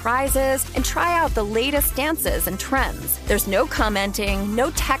win prizes, and try out the latest dances and trends. There's no commenting,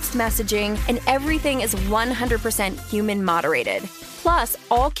 no text messaging, and everything is 100% human moderated. Plus,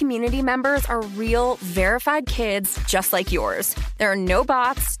 all community members are real, verified kids just like yours. There are no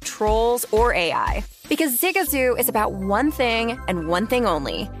bots, trolls, or AI. Because Zigazoo is about one thing and one thing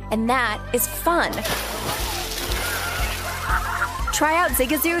only, and that is fun. Try out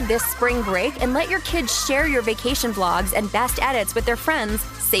Zigazoo this spring break and let your kids share your vacation vlogs and best edits with their friends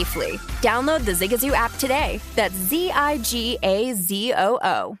safely. Download the Zigazoo app today. That's Zigazoo.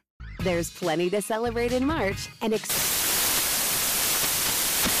 There's plenty to celebrate in March and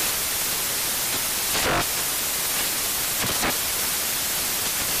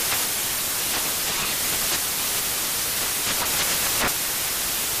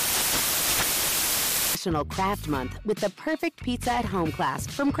National Craft Month with the perfect pizza at home class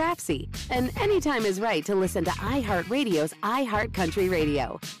from Craftsy. And anytime is right to listen to iHeartRadio's iHeart Country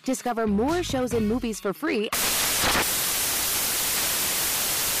Radio. Discover more shows and movies for free.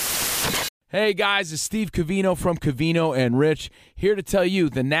 Hey guys, it's Steve Covino from Covino and Rich, here to tell you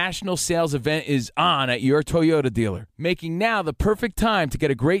the national sales event is on at your Toyota dealer, making now the perfect time to get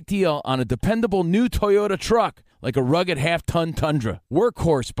a great deal on a dependable new Toyota truck, like a rugged half-ton Tundra.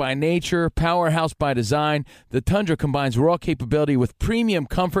 Workhorse by nature, powerhouse by design, the Tundra combines raw capability with premium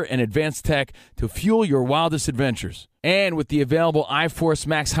comfort and advanced tech to fuel your wildest adventures. And with the available iForce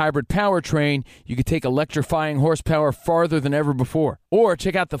Max hybrid powertrain, you can take electrifying horsepower farther than ever before. Or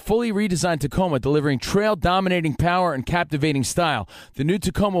check out the fully redesigned Tacoma, delivering trail-dominating power and captivating style. The new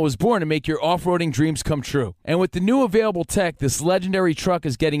Tacoma was born to make your off-roading dreams come true. And with the new available tech, this legendary truck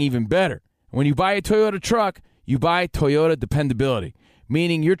is getting even better. When you buy a Toyota truck, you buy Toyota dependability,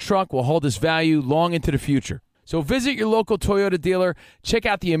 meaning your truck will hold its value long into the future. So visit your local Toyota dealer. Check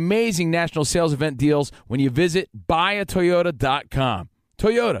out the amazing national sales event deals when you visit buyatoyota.com.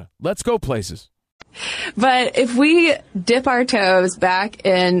 Toyota, let's go places. But if we dip our toes back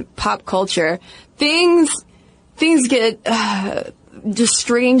in pop culture, things get just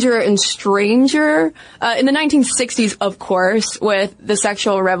stranger and stranger. In the 1960s, of course, with the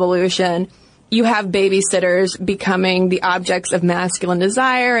sexual revolution, you have babysitters becoming the objects of masculine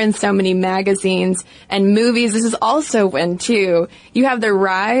desire in so many magazines and movies. This is also when, too, you have the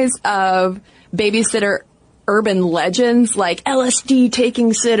rise of babysitter urban legends like LSD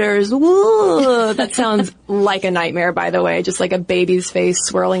taking sitters. Woo! That sounds like a nightmare, by the way, just like a baby's face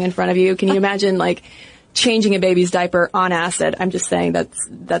swirling in front of you. Can you imagine, like, changing a baby's diaper on acid? I'm just saying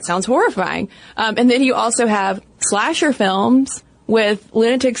that sounds horrifying. And then you also have slasher films with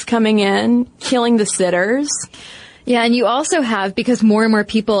lunatics coming in, killing the sitters. Yeah, and you also have, because more and more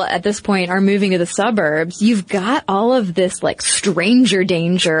people at this point are moving to the suburbs, you've got all of this, like, stranger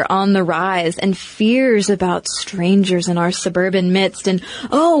danger on the rise and fears about strangers in our suburban midst. And,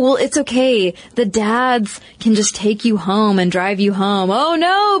 oh, well, it's okay. The dads can just take you home and drive you home. Oh,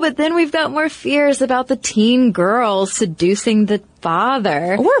 no, but then we've got more fears about the teen girl seducing the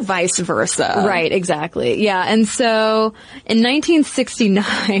father. Or vice versa. Right, exactly. Yeah, and so in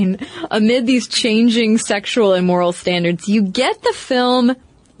 1969, amid these changing sexual and moral standards, you get the film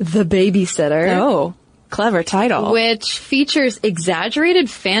The Babysitter. Oh. Clever title. Which features exaggerated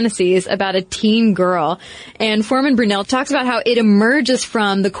fantasies about a teen girl. And Foreman Brunel talks about how it emerges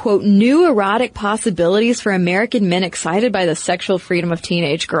from the, quote, new erotic possibilities for American men excited by the sexual freedom of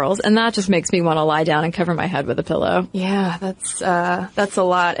teenage girls. And that just makes me want to lie down and cover my head with a pillow. Yeah, that's a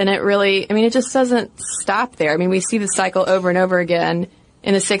lot. And it really, I mean, it just doesn't stop there. I mean, we see the cycle over and over again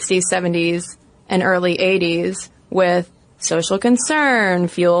in the 60s, 70s, and early 80s with social concern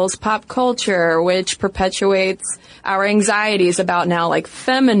fuels pop culture, which perpetuates our anxieties about now like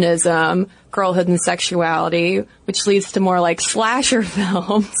feminism, girlhood, and sexuality, which leads to more like slasher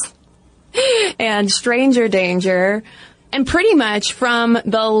films and stranger danger. And pretty much from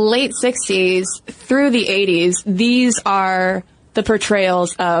the late 60s through the 80s, these are the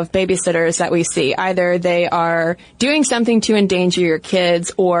portrayals of babysitters that we see. Either they are doing something to endanger your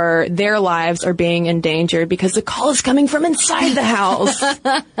kids, or their lives are being endangered because the call is coming from inside the house.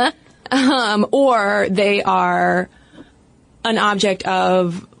 Or they are an object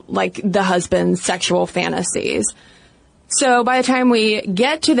of, like, the husband's sexual fantasies. So by the time we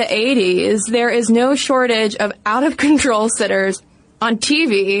get to the 80s, there is no shortage of out-of-control sitters on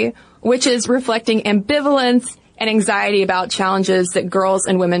TV, which is reflecting ambivalence and anxiety about challenges that girls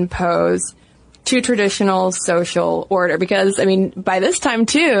and women pose to traditional social order. Because, I mean, by this time,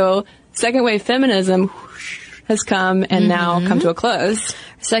 too, second wave feminism has come and now come to a close.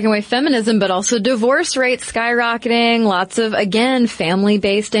 Second wave feminism, but also divorce rates skyrocketing, lots of, again,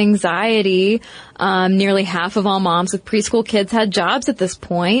 family-based anxiety. Nearly half of all moms with preschool kids had jobs at this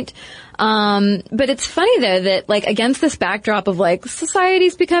point. But it's funny, though, that, like, against this backdrop of, like,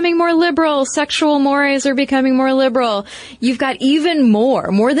 society's becoming more liberal, sexual mores are becoming more liberal, you've got even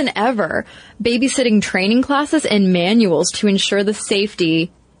more than ever, babysitting training classes and manuals to ensure the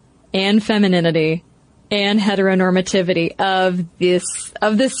safety and femininity and heteronormativity of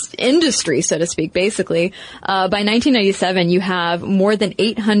this industry, so to speak, basically. By 1997, you have more than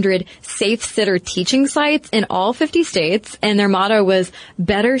 800 safe sitter teaching sites in all 50 states, and their motto was,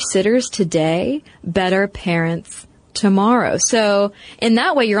 better sitters today, better parents tomorrow. So in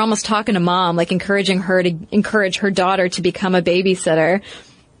that way, you're almost talking to mom, like encouraging her to encourage her daughter to become a babysitter.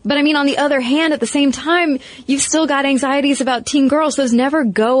 But I mean, on the other hand, at the same time, you've still got anxieties about teen girls. Those never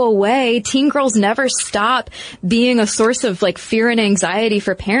go away. Teen girls never stop being a source of, like, fear and anxiety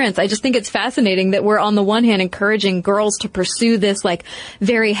for parents. I just think it's fascinating that we're, on the one hand, encouraging girls to pursue this, like,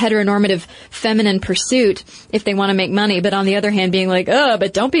 very heteronormative feminine pursuit if they want to make money. But on the other hand, being like, oh,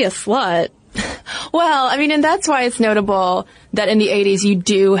 but don't be a slut. Well, I mean, and that's why it's notable that in the 80s you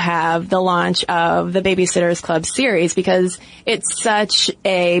do have the launch of the Babysitters Club series, because it's such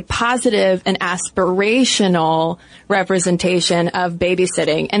a positive and aspirational representation of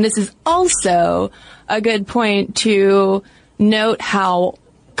babysitting. And this is also a good point to note how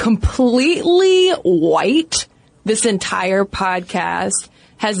completely white this entire podcast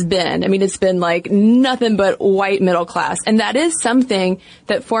has been. I mean, it's been like nothing but white middle class. And that is something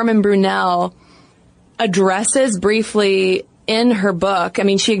that Foreman Brunel addresses briefly in her book. I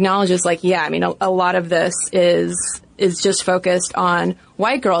mean, she acknowledges, like, yeah, I mean, a lot of this is just focused on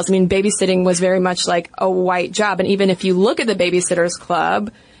white girls. I mean, babysitting was very much like a white job. And even if you look at the Babysitters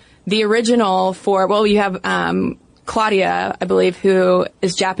Club, the original for, well, you have Claudia, I believe, who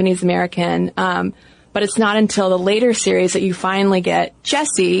is Japanese American, but it's not until the later series that you finally get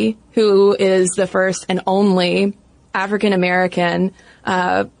Jessie, who is the first and only African American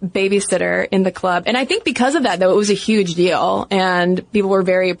babysitter in the club. And I think because of that, though, it was a huge deal, and people were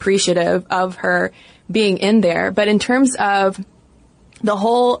very appreciative of her being in there. But in terms of the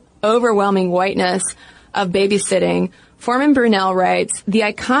whole overwhelming whiteness of babysitting, Foreman Brunel writes, the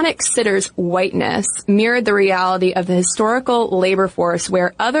iconic sitter's whiteness mirrored the reality of the historical labor force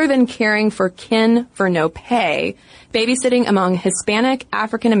where, other than caring for kin for no pay, babysitting among Hispanic,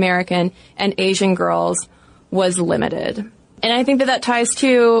 African American, and Asian girls was limited. And I think that ties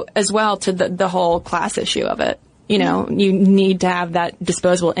too, as well, to the whole class issue of it. You know, you need to have that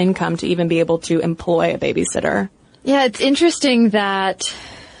disposable income to even be able to employ a babysitter. Yeah, it's interesting that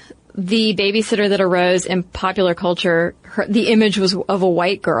the babysitter that arose in popular culture, the image was of a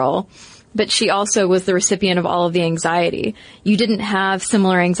white girl, but she also was the recipient of all of the anxiety. You didn't have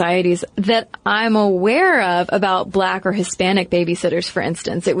similar anxieties that I'm aware of about black or Hispanic babysitters, for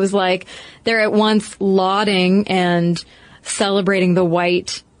instance. It was like they're at once lauding and celebrating the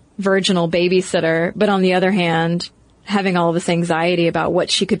white virginal babysitter, but on the other hand, having all this anxiety about what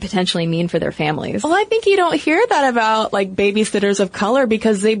she could potentially mean for their families. Well, I think you don't hear that about, like, babysitters of color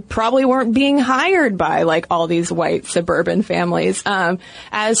because they probably weren't being hired by, like, all these white suburban families.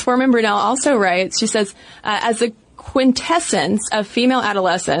 As Foreman Brunel also writes, she says, as the quintessence of female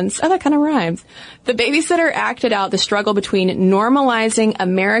adolescence. Oh, that kind of rhymes. The Babysitter acted out the struggle between normalizing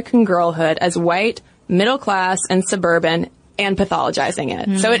American girlhood as white, middle class, and suburban, and pathologizing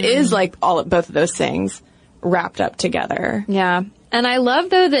it. So it is like both of those things wrapped up together. Yeah. And I love,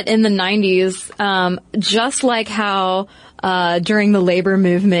 though, that in the 90s, just like how during the labor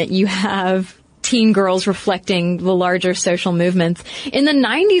movement you have teen girls reflecting the larger social movements, in the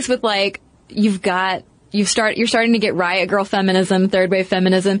 90s with, like, you're starting to get riot girl feminism, third wave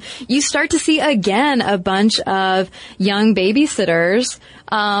feminism. You start to see again a bunch of young babysitters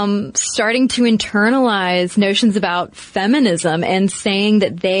starting to internalize notions about feminism and saying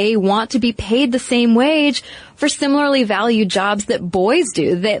that they want to be paid the same wage for similarly valued jobs that boys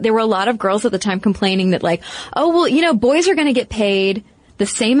do. There were a lot of girls at the time complaining that, like, oh, well, you know, boys are going to get paid the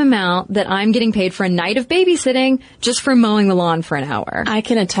same amount that I'm getting paid for a night of babysitting just for mowing the lawn for an hour. I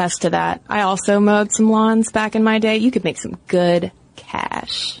can attest to that. I also mowed some lawns back in my day. You could make some good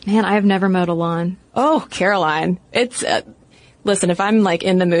cash. Man, I have never mowed a lawn. Oh, Caroline. It's, listen, if I'm like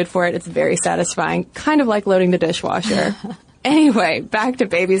in the mood for it, it's very satisfying. Kind of like loading the dishwasher. Anyway, back to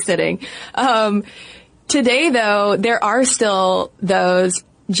babysitting. Today, though, there are still those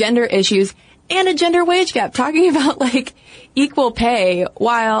gender issues and a gender wage gap, talking about, like, equal pay,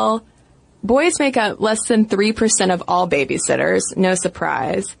 while boys make up less than 3% of all babysitters. No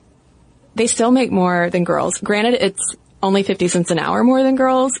surprise. They still make more than girls. Granted, it's only 50 cents an hour more than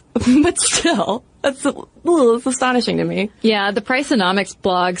girls, but still, it's astonishing to me. Yeah, the Priceonomics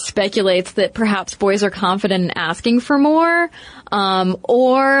blog speculates that perhaps boys are confident in asking for more,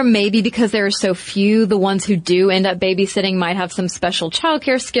 or maybe because there are so few, the ones who do end up babysitting might have some special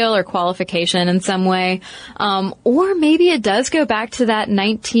childcare skill or qualification in some way. Or maybe it does go back to that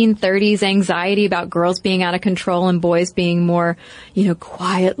 1930s anxiety about girls being out of control and boys being more, you know,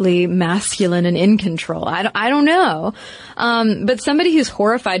 quietly masculine and in control. I don't know. But somebody who's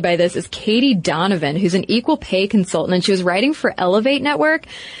horrified by this is Katie Donovan, who's an equal pay consultant, and she was writing for Elevate Network.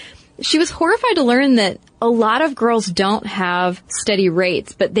 She was horrified to learn that a lot of girls don't have steady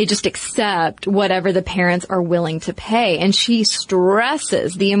rates, but they just accept whatever the parents are willing to pay. And she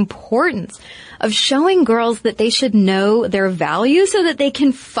stresses the importance of showing girls that they should know their value so that they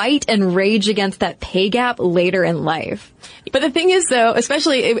can fight and rage against that pay gap later in life. But the thing is, though,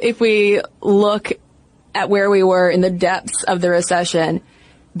 especially if we look at where we were in the depths of the recession,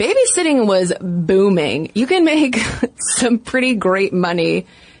 babysitting was booming. You can make some pretty great money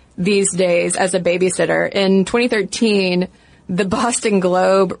these days as a babysitter. In 2013, the Boston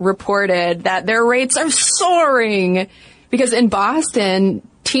Globe reported that their rates are soaring because in Boston,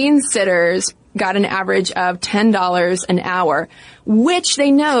 teen sitters got an average of $10 an hour, which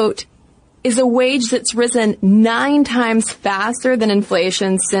they note is a wage that's risen 9 times faster than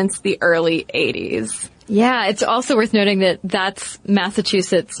inflation since the early 80s. Yeah, it's also worth noting that that's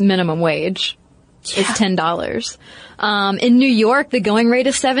Massachusetts minimum wage. Is $10. In New York, the going rate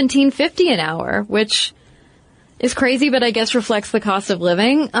is $17.50 an hour, which is crazy, but I guess reflects the cost of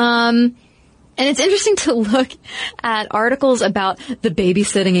living. And it's interesting to look at articles about the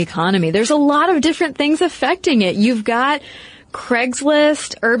babysitting economy. There's a lot of different things affecting it. You've got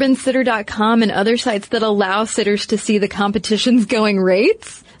Craigslist, UrbanSitter.com, and other sites that allow sitters to see the competition's going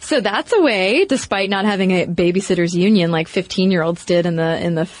rates. So that's a way, despite not having a babysitters union like 15-year-olds did in the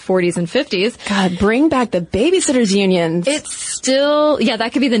 40s and 50s. God, bring back the babysitters unions. It's still, yeah,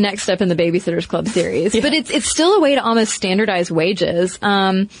 that could be the next step in the Babysitters Club series. Yeah. But it's still a way to almost standardize wages.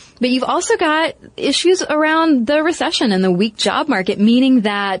 But you've also got issues around the recession and the weak job market, meaning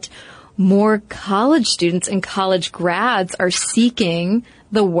that more college students and college grads are seeking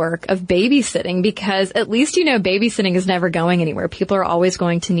the work of babysitting because at least, you know, babysitting is never going anywhere. People are always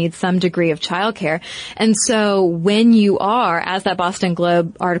going to need some degree of childcare. And so when you are, as that Boston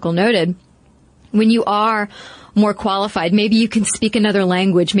Globe article noted, when you are more qualified, maybe you can speak another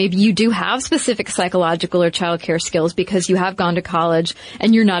language, maybe you do have specific psychological or childcare skills because you have gone to college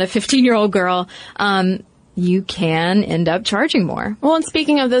and you're not a 15-year-old girl, you can end up charging more. Well, and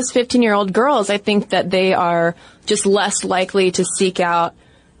speaking of those 15-year-old girls, I think that they are just less likely to seek out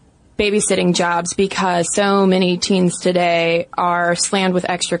babysitting jobs because so many teens today are slammed with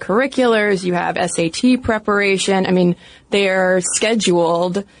extracurriculars. You have SAT preparation. I mean, they're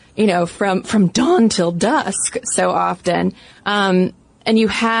scheduled, you know, from dawn till dusk so often. And you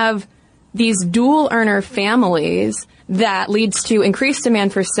have these dual earner families that leads to increased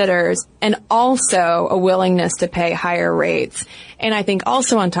demand for sitters and also a willingness to pay higher rates. And I think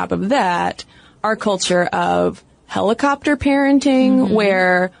also on top of that, our culture of helicopter parenting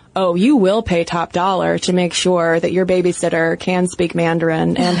where, oh, you will pay top dollar to make sure that your babysitter can speak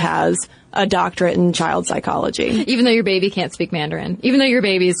Mandarin and has a doctorate in child psychology. Even though your baby can't speak Mandarin. Even though your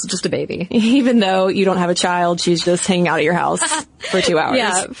baby is just a baby. Even though you don't have a child, she's just hanging out at your house for 2 hours.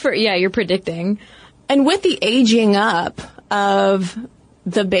 Yeah, you're predicting. And with the aging up of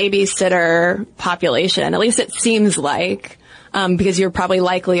the babysitter population, at least it seems like, because you're probably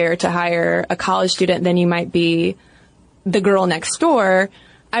likelier to hire a college student than you might be the girl next door,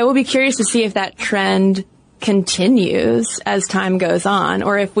 I will be curious to see if that trend continues as time goes on,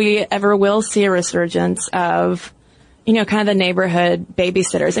 or if we ever will see a resurgence of, kind of the neighborhood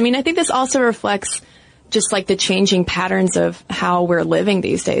babysitters. I mean, I think this also reflects just like the changing patterns of how we're living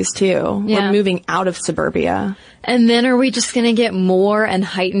these days too. Yeah. We're moving out of suburbia. And then are we just going to get more and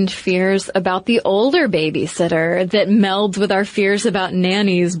heightened fears about the older babysitter that melds with our fears about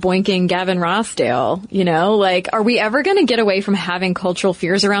nannies boinking Gavin Rossdale? Are we ever going to get away from having cultural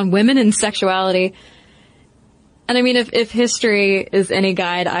fears around women and sexuality? And I mean, if history is any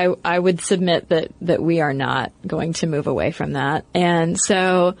guide, I would submit that we are not going to move away from that. And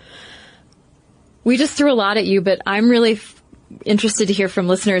so we just threw a lot at you, but I'm really interested to hear from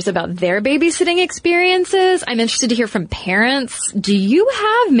listeners about their babysitting experiences. I'm interested to hear from parents. Do you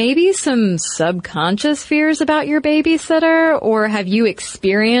have maybe some subconscious fears about your babysitter, or have you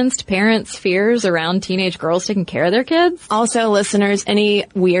experienced parents' fears around teenage girls taking care of their kids? Also, listeners, any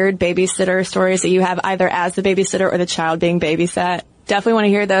weird babysitter stories that you have either as the babysitter or the child being babysat, definitely want to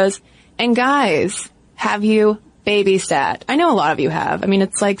hear those. And guys, have you babysat? I know a lot of you have. I mean,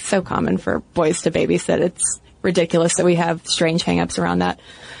 it's like so common for boys to babysit. It's ridiculous that we have strange hang-ups around that.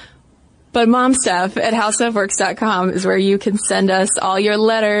 But momstuff@howstuffworks.com is where you can send us all your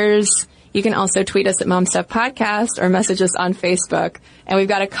letters. You can also tweet us at momstuffpodcast or message us on Facebook. And we've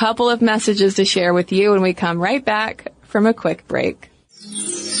got a couple of messages to share with you when we come right back from a quick break.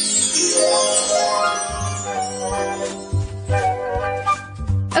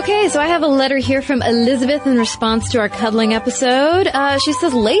 Okay, so I have a letter here from Elizabeth in response to our cuddling episode. She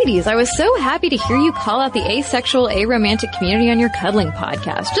says, ladies, I was so happy to hear you call out the asexual, aromantic community on your cuddling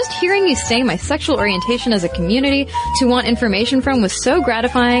podcast. Just hearing you say my sexual orientation as a community to want information from was so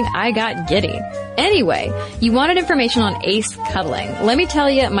gratifying, I got giddy. Anyway, you wanted information on ace cuddling. Let me tell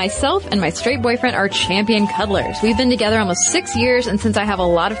you, myself and my straight boyfriend are champion cuddlers. We've been together almost 6 years, and since I have a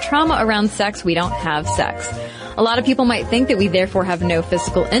lot of trauma around sex, we don't have sex. A lot of people might think that we therefore have no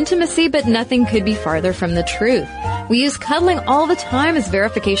physical intimacy, but nothing could be farther from the truth. We use cuddling all the time as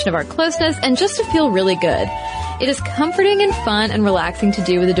verification of our closeness and just to feel really good. It is comforting and fun and relaxing to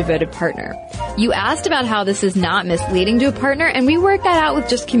do with a devoted partner. You asked about how this is not misleading to a partner, and we worked that out with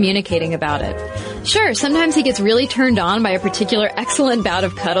just communicating about it. Sure, sometimes he gets really turned on by a particular excellent bout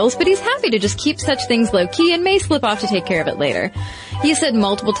of cuddles, but he's happy to just keep such things low-key and may slip off to take care of it later. He said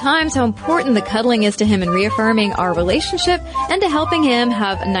multiple times how important the cuddling is to him in reaffirming our relationship and to helping him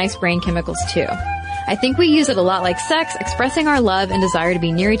have nice brain chemicals too. I think we use it a lot like sex, expressing our love and desire to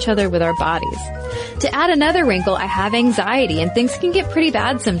be near each other with our bodies. To add another wrinkle, I have anxiety and things can get pretty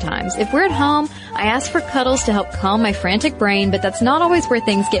bad sometimes. If we're at home, I ask for cuddles to help calm my frantic brain, but that's not always where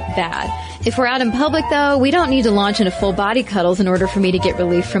things get bad. If we're out in public though, we don't need to launch into full body cuddles in order for me to get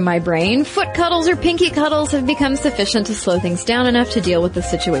relief from my brain. Foot cuddles or pinky cuddles have become sufficient to slow things down enough to deal with the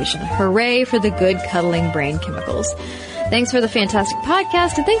situation. Hooray for the good cuddling brain chemicals. Thanks for the fantastic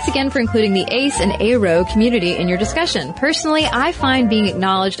podcast, and thanks again for including the ACE and ARO community in your discussion. Personally, I find being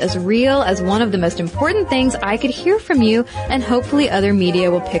acknowledged as real as one of the most important things I could hear from you, and hopefully other media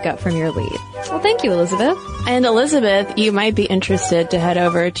will pick up from your lead. Well, thank you, Elizabeth. And Elizabeth, you might be interested to head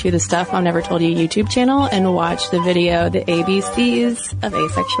over to the Stuff Mom Never Told You YouTube channel and watch the video, The ABCs of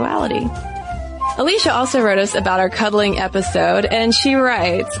Asexuality. Alicia also wrote us about our cuddling episode, and she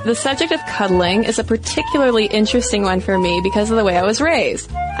writes, the subject of cuddling is a particularly interesting one for me because of the way I was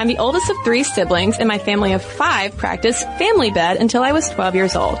raised. I'm the oldest of 3 siblings, and my family of 5 practiced family bed until I was 12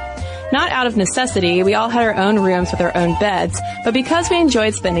 years old. Not out of necessity, we all had our own rooms with our own beds, but because we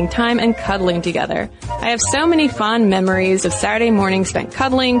enjoyed spending time and cuddling together. I have so many fond memories of Saturday mornings spent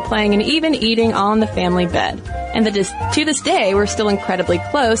cuddling, playing, and even eating all in the family bed. And to this day, we're still incredibly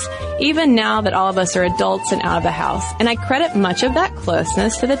close, even now that all of us are adults and out of the house. And I credit much of that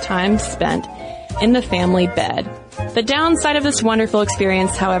closeness to the time spent in the family bed. The downside of this wonderful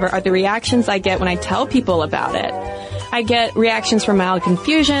experience, however, are the reactions I get when I tell people about it. I get reactions from mild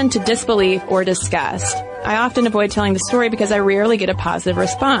confusion to disbelief or disgust. I often avoid telling the story because I rarely get a positive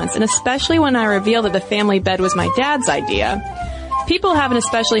response, and especially when I reveal that the family bed was my dad's idea. People have an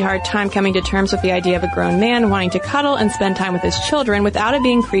especially hard time coming to terms with the idea of a grown man wanting to cuddle and spend time with his children without it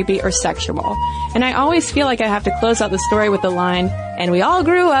being creepy or sexual. And I always feel like I have to close out the story with the line, and we all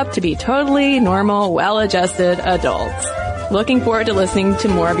grew up to be totally normal, well-adjusted adults. Looking forward to listening to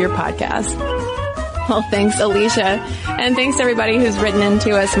more of your podcasts. Well, thanks, Alicia. And thanks to everybody who's written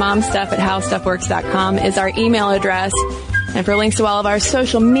into us. momstuff@howstuffworks.com is our email address. And for links to all of our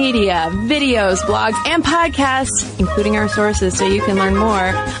social media, videos, blogs, and podcasts, including our sources so you can learn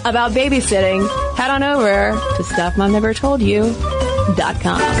more about babysitting, head on over to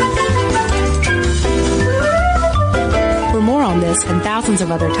StuffMomNeverToldYou.com. For more on this and thousands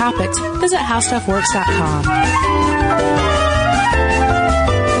of other topics, visit HowStuffWorks.com.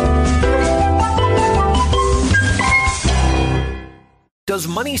 Does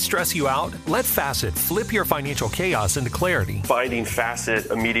money stress you out? Let Facet flip your financial chaos into clarity. Finding Facet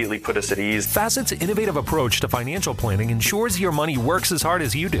immediately put us at ease. Facet's innovative approach to financial planning ensures your money works as hard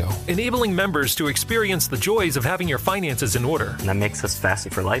as you do, enabling members to experience the joys of having your finances in order. And that makes us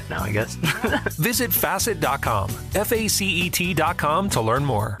Facet for life now, I guess. Visit Facet.com, FACET.com to learn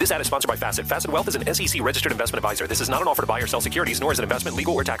more. This ad is sponsored by Facet. Facet Wealth is an SEC registered investment advisor. This is not an offer to buy or sell securities, nor is it investment,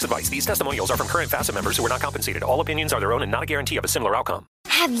 legal, or tax advice. These testimonials are from current Facet members who are not compensated. All opinions are their own and not a guarantee of a similar outcome.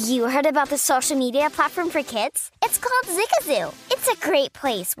 Have you heard about the social media platform for kids? It's called Zigazoo. It's a great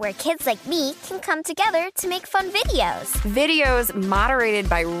place where kids like me can come together to make fun videos. Videos moderated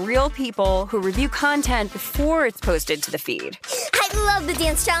by real people who review content before it's posted to the feed. I love the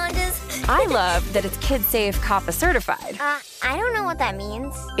dance challenges. I love that it's kid-safe, COPPA certified. I don't know what that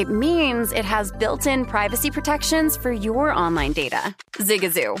means. It means it has built-in privacy protections for your online data.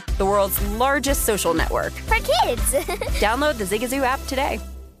 Zigazoo, the world's largest social network. For kids. Download the Zigazoo app today.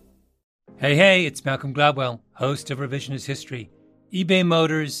 Hey, it's Malcolm Gladwell, host of Revisionist History. eBay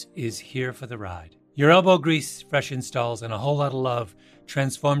Motors is here for the ride. Your elbow grease, fresh installs, and a whole lot of love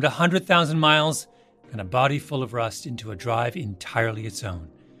transformed 100,000 miles and a body full of rust into a drive entirely its own.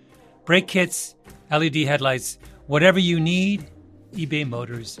 Brake kits, LED headlights, whatever you need, eBay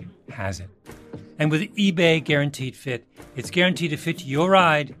Motors has it. And with eBay Guaranteed Fit, it's guaranteed to fit your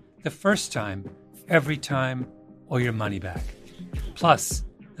ride the first time, every time, or your money back. Plus,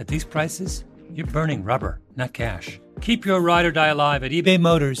 at these prices, you're burning rubber, not cash. Keep your ride or die alive at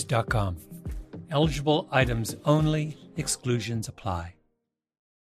ebaymotors.com. Eligible items only. Exclusions apply.